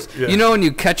 that's the worst. Yeah. You know when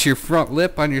you catch your front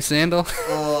lip on your sandal?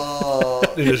 Oh,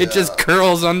 it just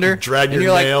curls under. Drag your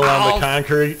nail on the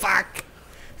concrete. Fuck.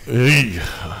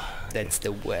 That's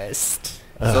the worst.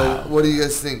 So what do you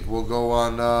guys think? We'll go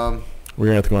on. We're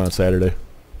gonna have to go on Saturday.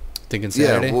 Thinking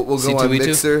Saturday. Yeah, we'll go on C2E2?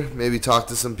 Mixer. Maybe talk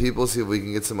to some people, see if we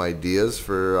can get some ideas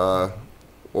for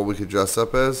what we could dress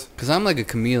up as. Because I'm like a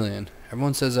chameleon.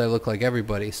 Everyone says I look like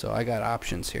everybody, so I got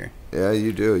options here. Yeah,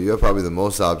 you do. You have probably the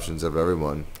most options of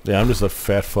everyone. Yeah, I'm just a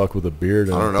fat fuck with a beard.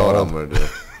 And I don't know what I'm gonna do.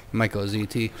 Might go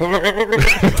ZT.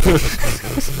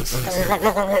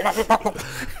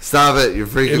 Stop it! You're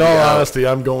freaking In me all out. honesty,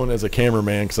 I'm going as a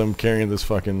cameraman because I'm carrying this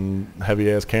fucking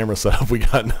heavy ass camera setup we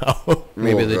got now.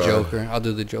 Maybe the God. Joker. I'll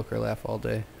do the Joker laugh all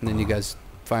day, and then you guys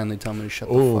finally tell me to shut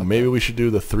the fuck Oh, maybe up. we should do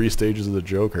the 3 stages of the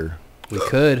Joker. We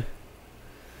could.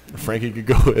 Frankie could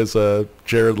go as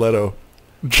Jared Leto.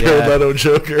 Jared Leto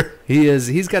Joker.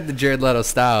 He's got the Jared Leto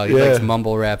style. He likes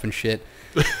mumble rap and shit.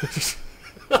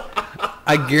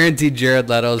 I guarantee Jared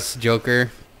Leto's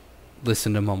Joker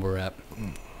listen to mumble rap.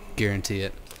 Guarantee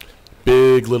it.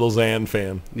 Big Little Xan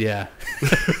fan. Yeah.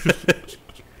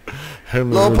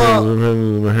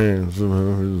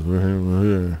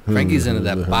 Frankie's into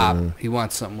that bop. He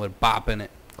wants something with bop in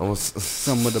it.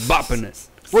 Something with a bop in it.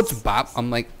 What's bop? I'm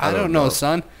like, I don't know,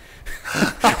 son.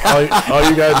 all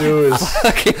you gotta do is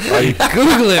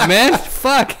Google it, man.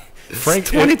 Fuck. Frank.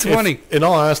 2020. In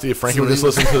all honesty, if Frankie would just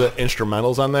listen to the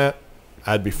instrumentals on that,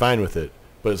 I'd be fine with it.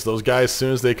 But it's those guys, as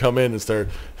soon as they come in and start...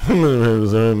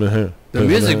 The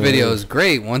music video is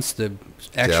great once the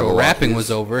actual rapping was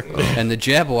over and the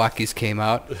Jabberwockies came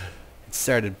out. It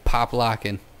started pop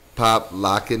locking. Pop,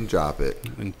 lock, and drop it.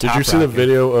 And Did you see the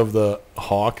video of the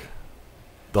hawk?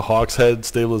 The hawk's head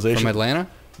stabilization? From Atlanta?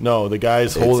 No, the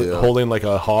guy's holding like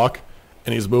a hawk,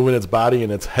 and he's moving its body,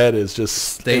 and its head is just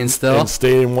staying still. And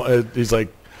staying. He's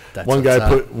like, one guy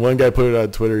put it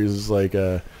on Twitter. He's just like,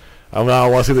 I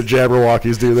want to see the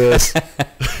Jabberwockies do this.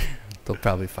 They'll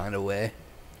probably find a way.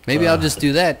 Maybe I'll just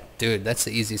do that, dude. That's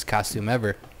the easiest costume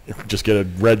ever. Just get a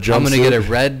red jumpsuit. I'm gonna get a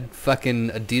red fucking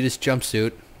Adidas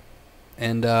jumpsuit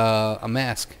and a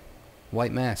mask,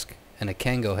 white mask, and a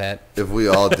Kango hat. If we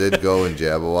all did go in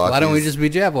Jabberwockies, Why don't we just be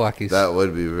Jabberwockies? That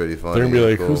would be pretty funny. They're gonna be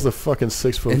like, cool. "Who's the fucking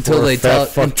 6'4" until they fat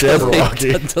fuck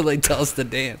Jabberwocky?" until they tell us to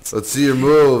dance. Let's see your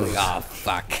moves. Like, oh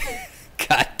fuck!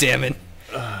 God damn it!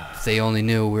 If they only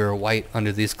knew we were white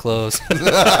under these clothes.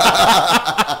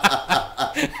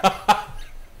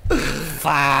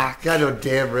 Fuck! Got no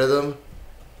damn rhythm.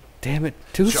 Damn it!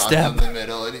 Sean's Two-step. in the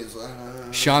middle, and he's like,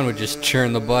 Sean would just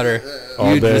churn the butter.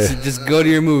 All day. Just go to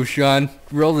your move, Sean.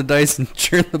 Roll the dice and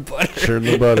churn the butter. Churn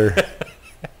the butter.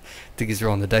 Think he's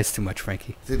rolling the dice too much,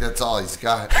 Frankie. I think that's all he's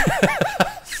got.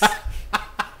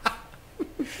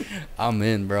 I'm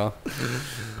in, bro. All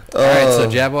right, so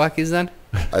Jabberwockies then?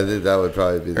 I think that would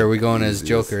probably be. Or are we going as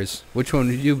Jokers? Which one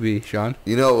would you be, Sean?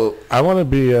 You know, I want to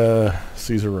be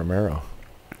Cesar Romero,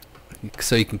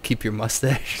 So you can keep your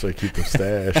mustache. so I keep the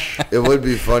stash. it would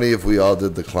be funny if we all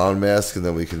did the clown mask, and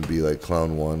then we can be like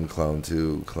clown 1, clown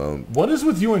 2, clown. What is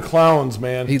with you and clowns,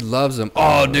 man? He loves them.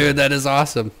 Oh, dude, that is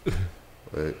awesome.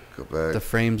 Wait, go back. The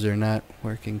frames are not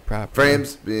working properly.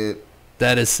 Frames being.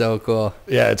 That is so cool.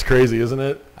 Yeah, it's crazy, isn't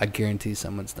it? I guarantee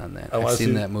someone's done that. I I've wanna seen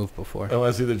see- that move before. I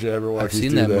want to see the Jabberwockies I've seen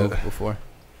do that that. move before.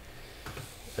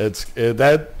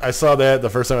 That I saw that the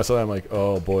first time I saw that. I'm like,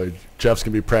 oh boy, Jeff's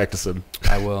gonna be practicing.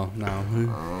 I will.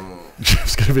 No.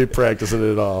 Jeff's gonna be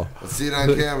practicing it all. Let's see it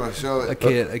on camera. Show it. I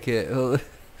can't. Show it.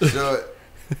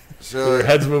 Show Your it.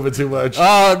 head's moving too much.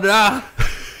 Oh no.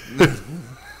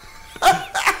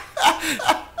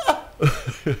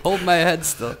 Hold my head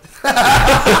still.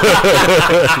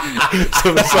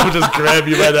 Someone just grab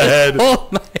you by the head.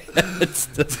 Hold my head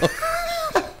still.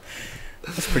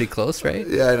 That's pretty close, right?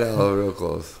 Yeah, I know, real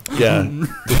close. Yeah.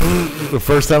 the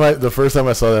first time I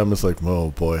saw that, I'm just like,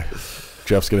 oh boy,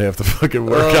 Jeff's gonna have to fucking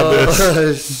work on this.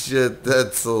 Oh shit,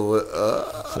 that's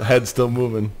The head's still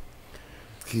moving.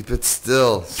 keep it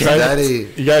still, steady.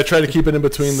 You gotta try to keep it in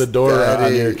between the door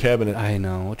on your cabinet. I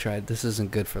know. We'll try. This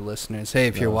isn't good for listeners. Hey,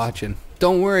 if you're watching,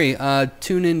 don't worry.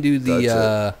 Tune into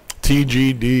the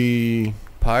TGD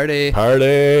party.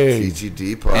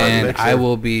 TGD party. And I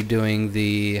will be doing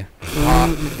the.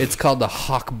 It's called the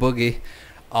Hawk Boogie.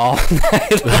 All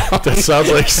night long. That sounds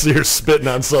like you're spitting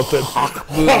on something. Hawk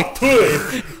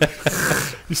Boogie.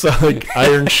 You sound like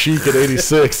Iron Sheik at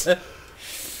 86. Hulk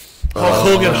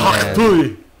Hogan, Hawk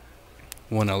Boogie.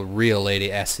 When a real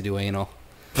lady asks to do anal.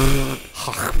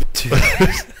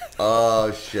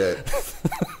 Oh shit.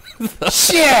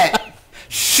 Shit!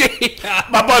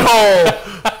 My butthole.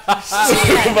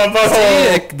 My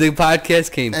butthole. The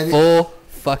podcast came full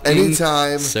fucking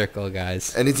circle,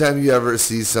 guys. Anytime you ever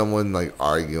see someone like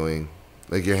arguing,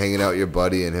 like you're hanging out with your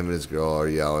buddy and him and his girl are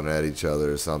yelling at each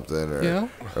other or something,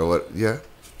 or what? Yeah.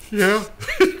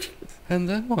 And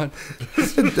then what?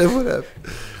 And then what happened?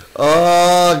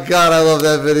 Oh god, I love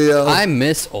that video. I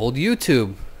miss old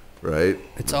YouTube. Right?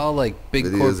 It's all like big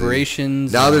Videos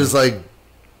corporations. Now there's like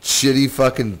shitty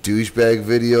fucking douchebag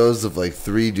videos of like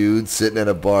 3 dudes sitting at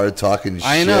a bar talking shit.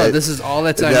 I know, this is all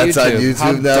that's on That's YouTube. on YouTube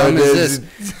How dumb nowadays. is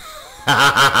this?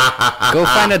 Go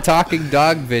find a talking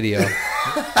dog video.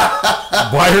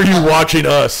 Why are you watching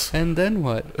us? And then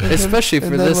what? Especially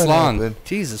for this long. happened?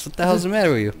 Jesus, what the hell's the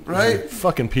matter with you? Right?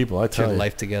 Fucking people, I Get your tell you.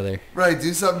 life together. Right,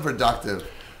 do something productive.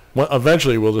 Well,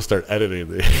 eventually, we'll just start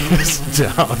editing these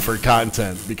down for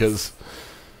content because,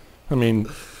 I mean,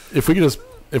 if we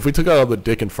took out all the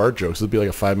dick and fart jokes, it'd be like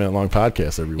a 5-minute long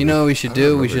podcast every week. You know what we should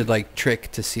do? We should like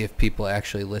trick to see if people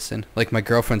actually listen. Like my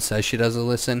girlfriend says she doesn't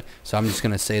listen, so I'm just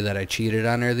gonna say that I cheated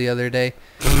on her the other day.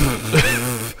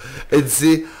 And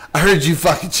see, I heard you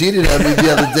fucking cheated on me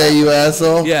the other day, you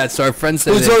asshole. Yeah, so our friends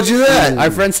say Who told you that? Our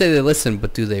friends say they listen,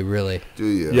 but do they really? Do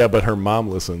you? Yeah, but her mom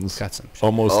listens. Got some shit.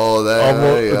 Almost. Oh,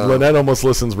 there you go. Lynette almost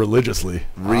listens religiously.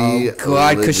 Oh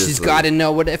God, because she's got to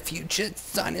know what her future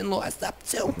son-in-law's up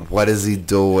to. What is he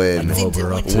doing? What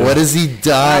What has he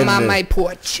done? I'm on my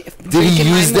porch. Did he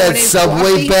use that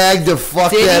Subway bag to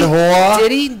fuck that whore?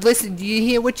 Did he? Listen, do you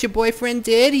hear what your boyfriend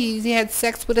did? He had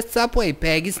sex with a Subway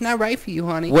bag. It's not right for you,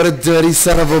 honey. What a dirty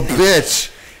son of a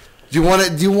bitch. Do you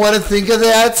want to think of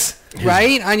that?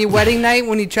 Right? On your wedding night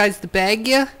when he tries to bag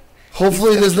you?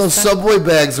 Hopefully there's no Subway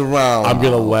bags around. I'm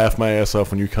going to laugh my ass off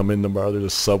when you come in tomorrow. There's a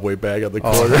Subway bag on the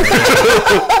corner.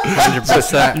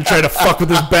 100%. You trying to fuck with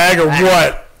this bag or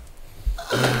what?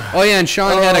 Oh, yeah, and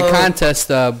Sean had a contest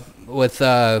with...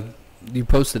 you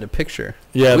posted a picture.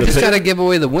 Yeah, we just got to give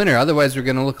away the winner. Otherwise, we're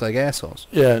going to look like assholes.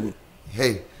 Yeah.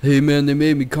 Hey, man, they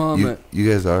made me comment. you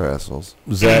guys are assholes.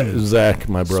 Zach,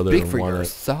 my brother, Speak for won it.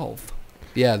 yourself.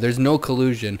 Yeah, there's no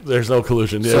collusion. There's no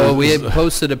collusion. Yeah, So we had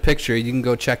posted a picture. You can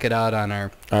go check it out on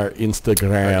our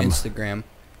Instagram.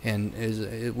 And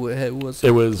it was.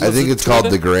 I think it's called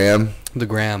the Gram. The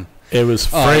Gram. It was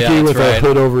Frankie yeah, with right. a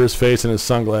hood over his face and his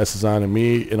sunglasses on, and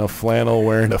me in a flannel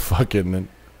wearing a fucking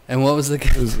And what was the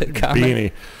comment?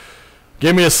 beanie.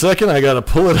 Give me a second. I got to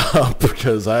pull it up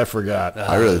because I forgot.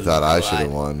 I really thought I should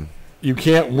have won. You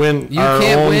can't win You our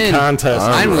can't own win. contest.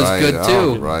 Mine was good,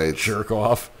 too. Right. Jerk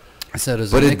off. I said it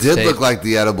was But a it did mixtape. look like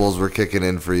the edibles were kicking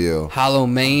in for you. Hollow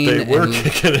Maine. They were and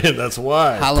kicking in. That's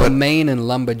why. Hollow Maine and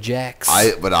Lumberjacks.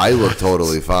 But I look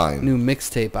totally fine. New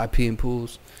mixtape, IP and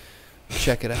Pools.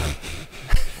 Check it out.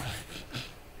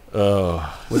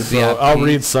 Would it be So IP? I'll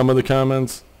read some of the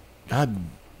comments. God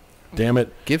damn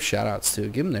it. Give shout outs to.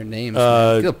 Give them their names.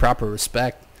 Feel proper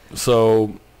respect.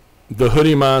 So the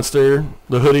hoodie monster,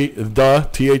 the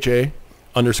THA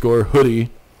 _ hoodie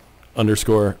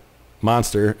 _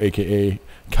 monster, a.k.a.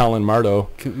 Colin Mardo.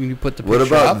 Can you put the What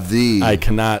picture about up? the? I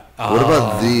cannot. What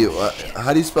about the?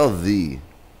 How do you spell the?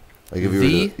 Like if you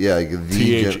The? were to, yeah, like the.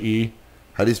 THE.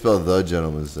 How do you spell the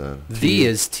gentleman's then? The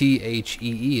is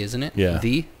THEE, isn't it? Yeah.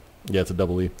 The? Yeah, it's a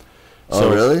double E. Oh,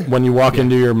 So really? when you walk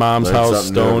into your mom's Learn house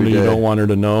something new stoned every and you day. don't want her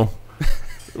to know.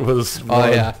 Was Oh,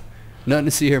 one. yeah. Nothing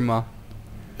to see here, Ma.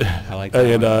 I like that.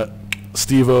 And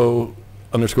Steve-O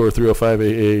 _ 305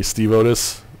 AA Steve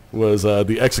Otis was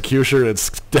the executioner and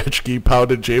Stechke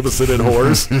pounded Jameson and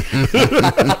whores.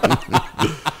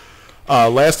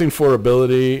 Lasting for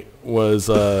ability was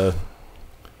her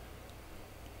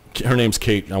name's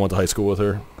Kate. I went to high school with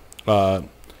her.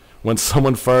 When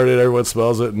someone farted, everyone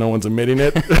smells it. No one's admitting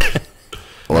it.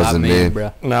 Wasn't me,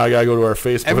 bro. Now I gotta go to our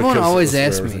Facebook. Everyone always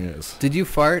asks me, "Did you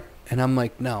fart?" And I'm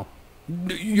like, "No,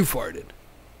 you farted."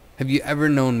 Have you ever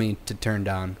known me to turn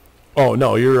down? Oh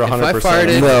no, you're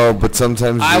 100%. No, but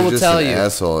sometimes I you're will just tell an you.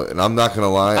 asshole, and I'm not gonna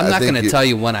lie. I'm not gonna tell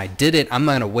you when I did it. I'm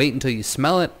gonna wait until you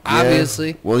smell it. Yeah.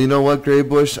 Obviously. Well, you know what, Gray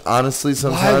Bush? Honestly,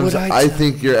 sometimes I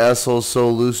think your asshole's so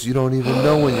loose you don't even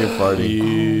know when you're farting.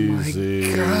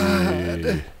 Easy. Oh my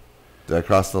God. Did I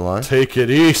cross the line? Take it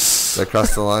east. Did I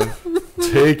cross the line?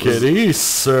 Take it east,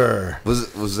 sir.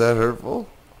 Was that hurtful?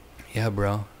 Yeah,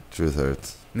 bro. Truth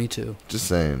hurts. Me too. Just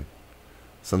saying.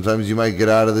 Sometimes you might get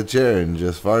out of the chair and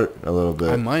just fart a little bit.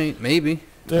 I might, maybe.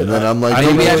 And then I'm like,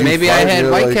 maybe I had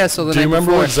White Castle the night before. Do you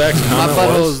remember what Zach's My comment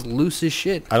butthole was? was loose as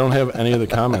shit. I don't have any of the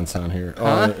comments on here.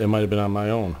 Huh? Oh, it might have been on my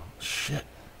own. Shit.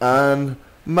 On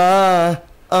my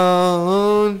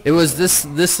own. It was this.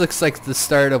 This looks like the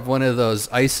start of one of those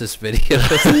ISIS videos.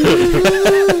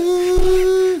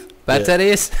 Bet that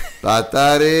is.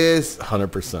 That is.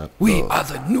 100%. We are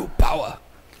the new power.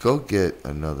 Go get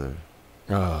another.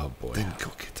 Oh boy. Then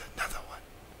go get another one.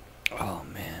 Oh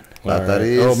man. That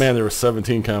is. Oh man, there were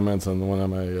 17 comments on the one on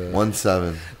my.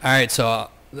 1-7. All right, so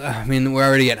I mean we're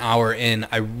already an hour in.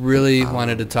 I really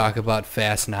wanted to talk about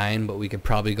Fast 9, but we could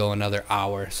probably go another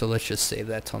hour. So let's just save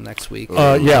that till next week.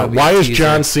 Yeah. That'll be Why a is teaser.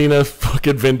 John Cena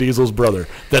fucking Vin Diesel's brother?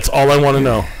 That's all I want to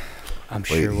know. I'm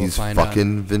sure we'll he's find out.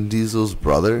 fucking Vin Diesel's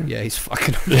brother? Yeah, he's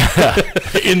fucking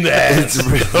In the ass.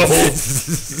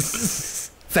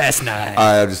 Fast 9.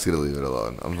 I'm just going to leave it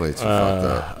alone. I'm way too fucked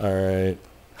up. All right.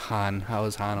 Han, how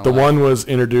is Han alive? The one was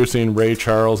introducing Ray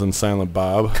Charles and Silent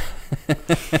Bob.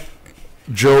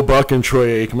 Joe Buck and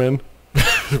Troy Aikman.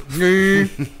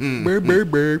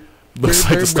 Looks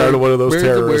like the start of one of those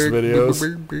terrorist videos.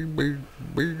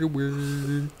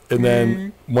 And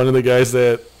then one of the guys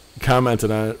that commented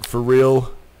on it, for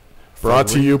real, brought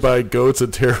to you by Goats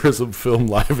and Terrorism filmed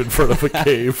live in front of a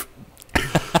cave.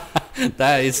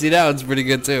 You see, that one's pretty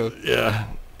good too. Yeah.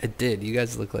 It did. You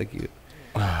guys look like you.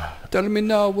 Telling me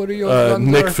now, what are your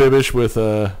Nick Fibish with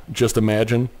Just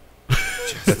Imagine.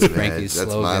 That's Frankie's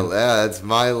slogan. That's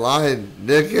my line,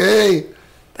 Nicky.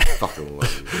 Fucking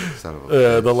love you, son of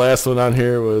a The last one on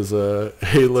here was,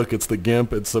 hey, look, it's the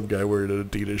Gimp, and some guy wearing an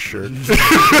Adidas shirt.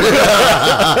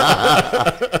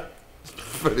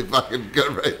 pretty fucking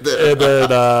good right there. And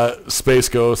then Space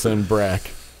Ghost and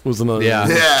Brack was another one.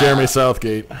 Yeah. Jeremy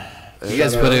Southgate. You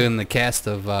guys put it in the cast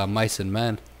of Mice and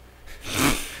Men.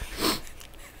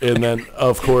 And then,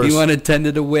 of course, You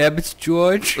unattended to webs,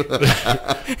 George?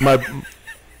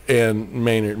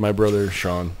 Maynard, my brother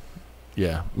Sean.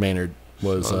 Yeah, Maynard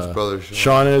was Sean's brother Sean.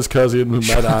 Sean and his cousin who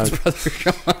met on. Brother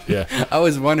Sean. Yeah, I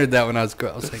always wondered that when I was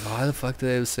growing. I was like, why the fuck do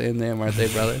they have the same name? Aren't they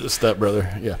brothers? step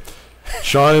brother. Yeah,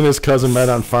 Sean and his cousin met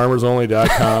on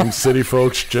FarmersOnly.com. City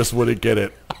folks just wouldn't get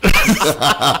it.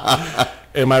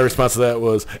 And my response to that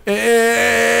was,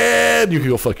 and you can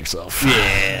go fuck yourself.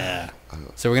 Yeah.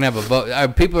 So we're going to have a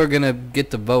vote. People are going to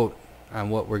get to vote on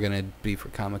what we're going to be for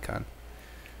Comic-Con.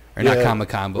 Or not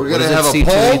Comic-Con, but we're what gonna is have it? a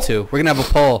poll? C2E2. We're going to have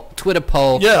a poll. Twitter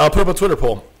poll. Yeah, I'll put up a Twitter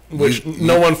poll, which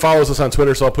no one follows us on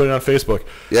Twitter, so I'll put it on Facebook.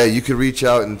 Yeah, you could reach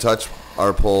out and touch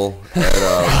our poll.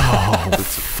 At,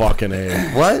 Fucking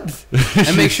A. what?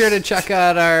 And make sure to check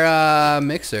out our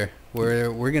Mixer.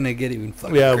 We're going to get even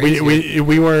fucking crazier.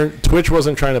 we weren't, Twitch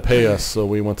wasn't trying to pay us, so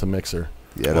we went to Mixer.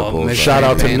 Yeah, Well, poll's Mixer Shout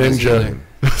out to ain't paying us Ninja.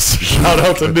 Shout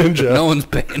out to Ninja. No one's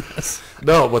paying us.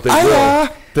 No, but they will.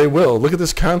 They will. Look at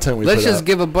this content we Let's put just out.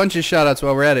 give a bunch of shout outs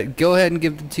while we're at it. Go ahead and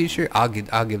give the t-shirt. Let me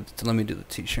do the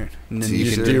t-shirt. And then you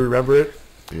T-shirt? can Do you remember it?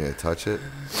 Yeah, touch it.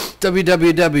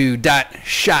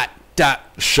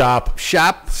 Shop.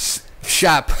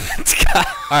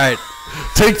 All right.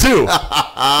 Take two. We'll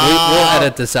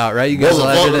edit this out, right? You guys will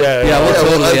edit it? yeah, we'll We'll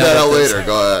totally edit that out edit this. later.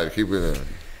 Go ahead. Keep it in.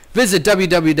 Visit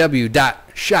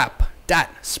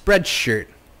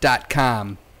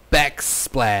www.shop.spreadshirt.com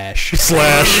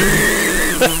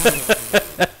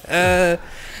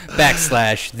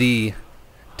backslash the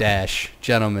dash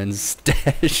gentleman's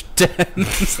dash den.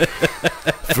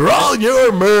 For all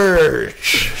your merch.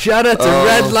 Shout out to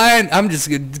Red Lion. I'm just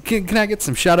gonna, can I get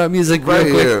some shout out music Right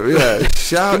real quick? here. Yeah.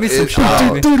 Shout Give me some it shout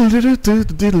out.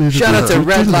 out. Shout out to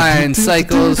Red Lion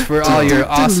Cycles for all your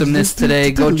awesomeness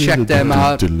today. Go check them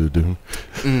out.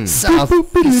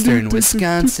 Southeastern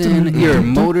Wisconsin, your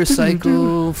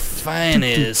motorcycle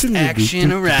finest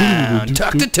action around.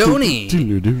 Talk to Tony.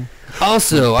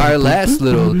 Also, our last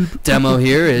little demo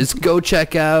here is go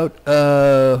check out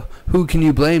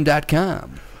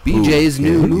whocanyoblame.com. BJ's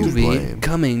new movie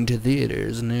coming to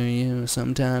theaters near you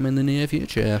sometime in the near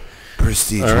future.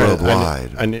 Prestige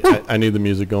worldwide. I need the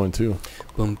music going too.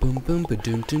 Boom, boom, boom,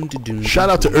 ba-doom, doom, doom, Shout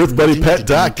out to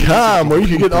earthbuddypet.com where you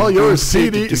can get all your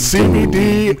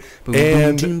CBD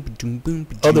and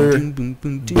other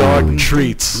dog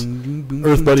treats.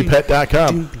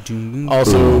 Earthbuddypet.com.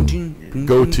 Also,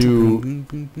 go to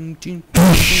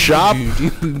shop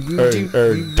or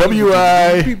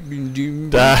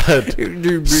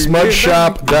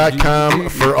wi.smudgeshop.com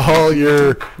for all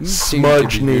your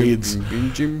smudge needs.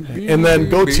 And then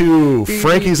go to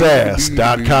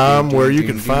frankiesass.com where you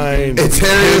can find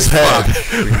his head.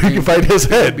 Where you can find his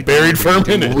head buried for a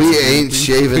minute. We ain't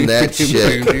shaving that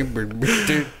shit.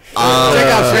 Check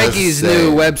out Frankie's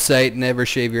new website,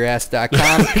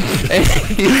 nevershaveyourass.com.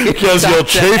 Because you'll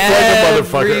chafe like a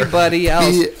motherfucker. Everybody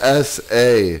else.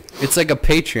 PSA. It's like a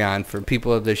Patreon for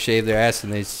people that shave their ass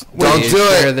and they Don't do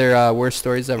share it. their worst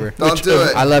stories ever. Don't do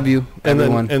it. I love you,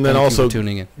 everyone. And then Thank also you for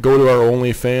tuning in. go to our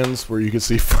OnlyFans where you can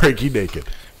see Frankie naked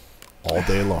all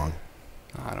day long,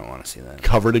 I don't want to see that.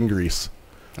 covered in grease,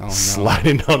 Oh, no.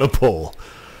 sliding down a pole.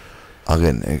 I'll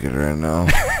get naked right now.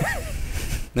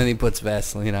 Then he puts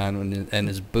Vaseline on and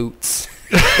his boots.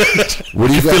 What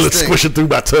do you Feel guys it think? squishing through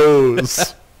my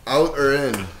toes. Out or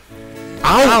in?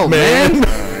 Out, man.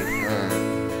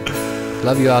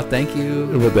 Love you all. Thank you.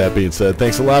 With that being said,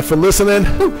 thanks a lot for listening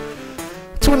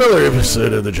to another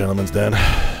episode of The Gentleman's Den.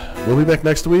 We'll be back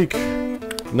next week.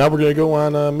 Now we're going to go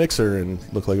on Mixer and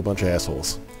look like a bunch of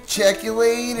assholes. Check you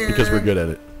later. Because we're good at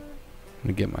it. I'm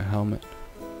going to get my helmet.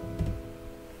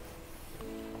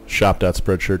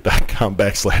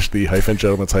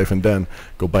 Shop.spreadshirt.com/the-gentleman's-den.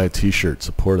 Go buy a t-shirt.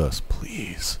 Support us,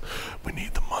 please. We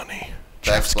need the money.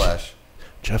 Backslash.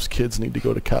 Jeff's kids need to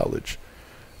go to college.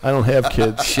 I don't have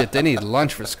kids. Shit, they need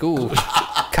lunch for school.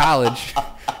 College.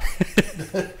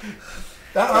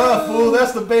 Fool,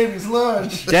 that's the baby's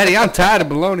lunch. Daddy, I'm tired of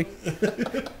bologna.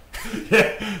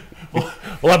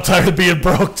 Well, I'm tired of being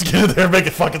broke. To get in there and make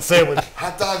a fucking sandwich.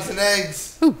 Hot dogs and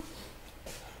eggs.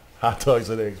 Hot dogs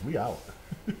and eggs. We out.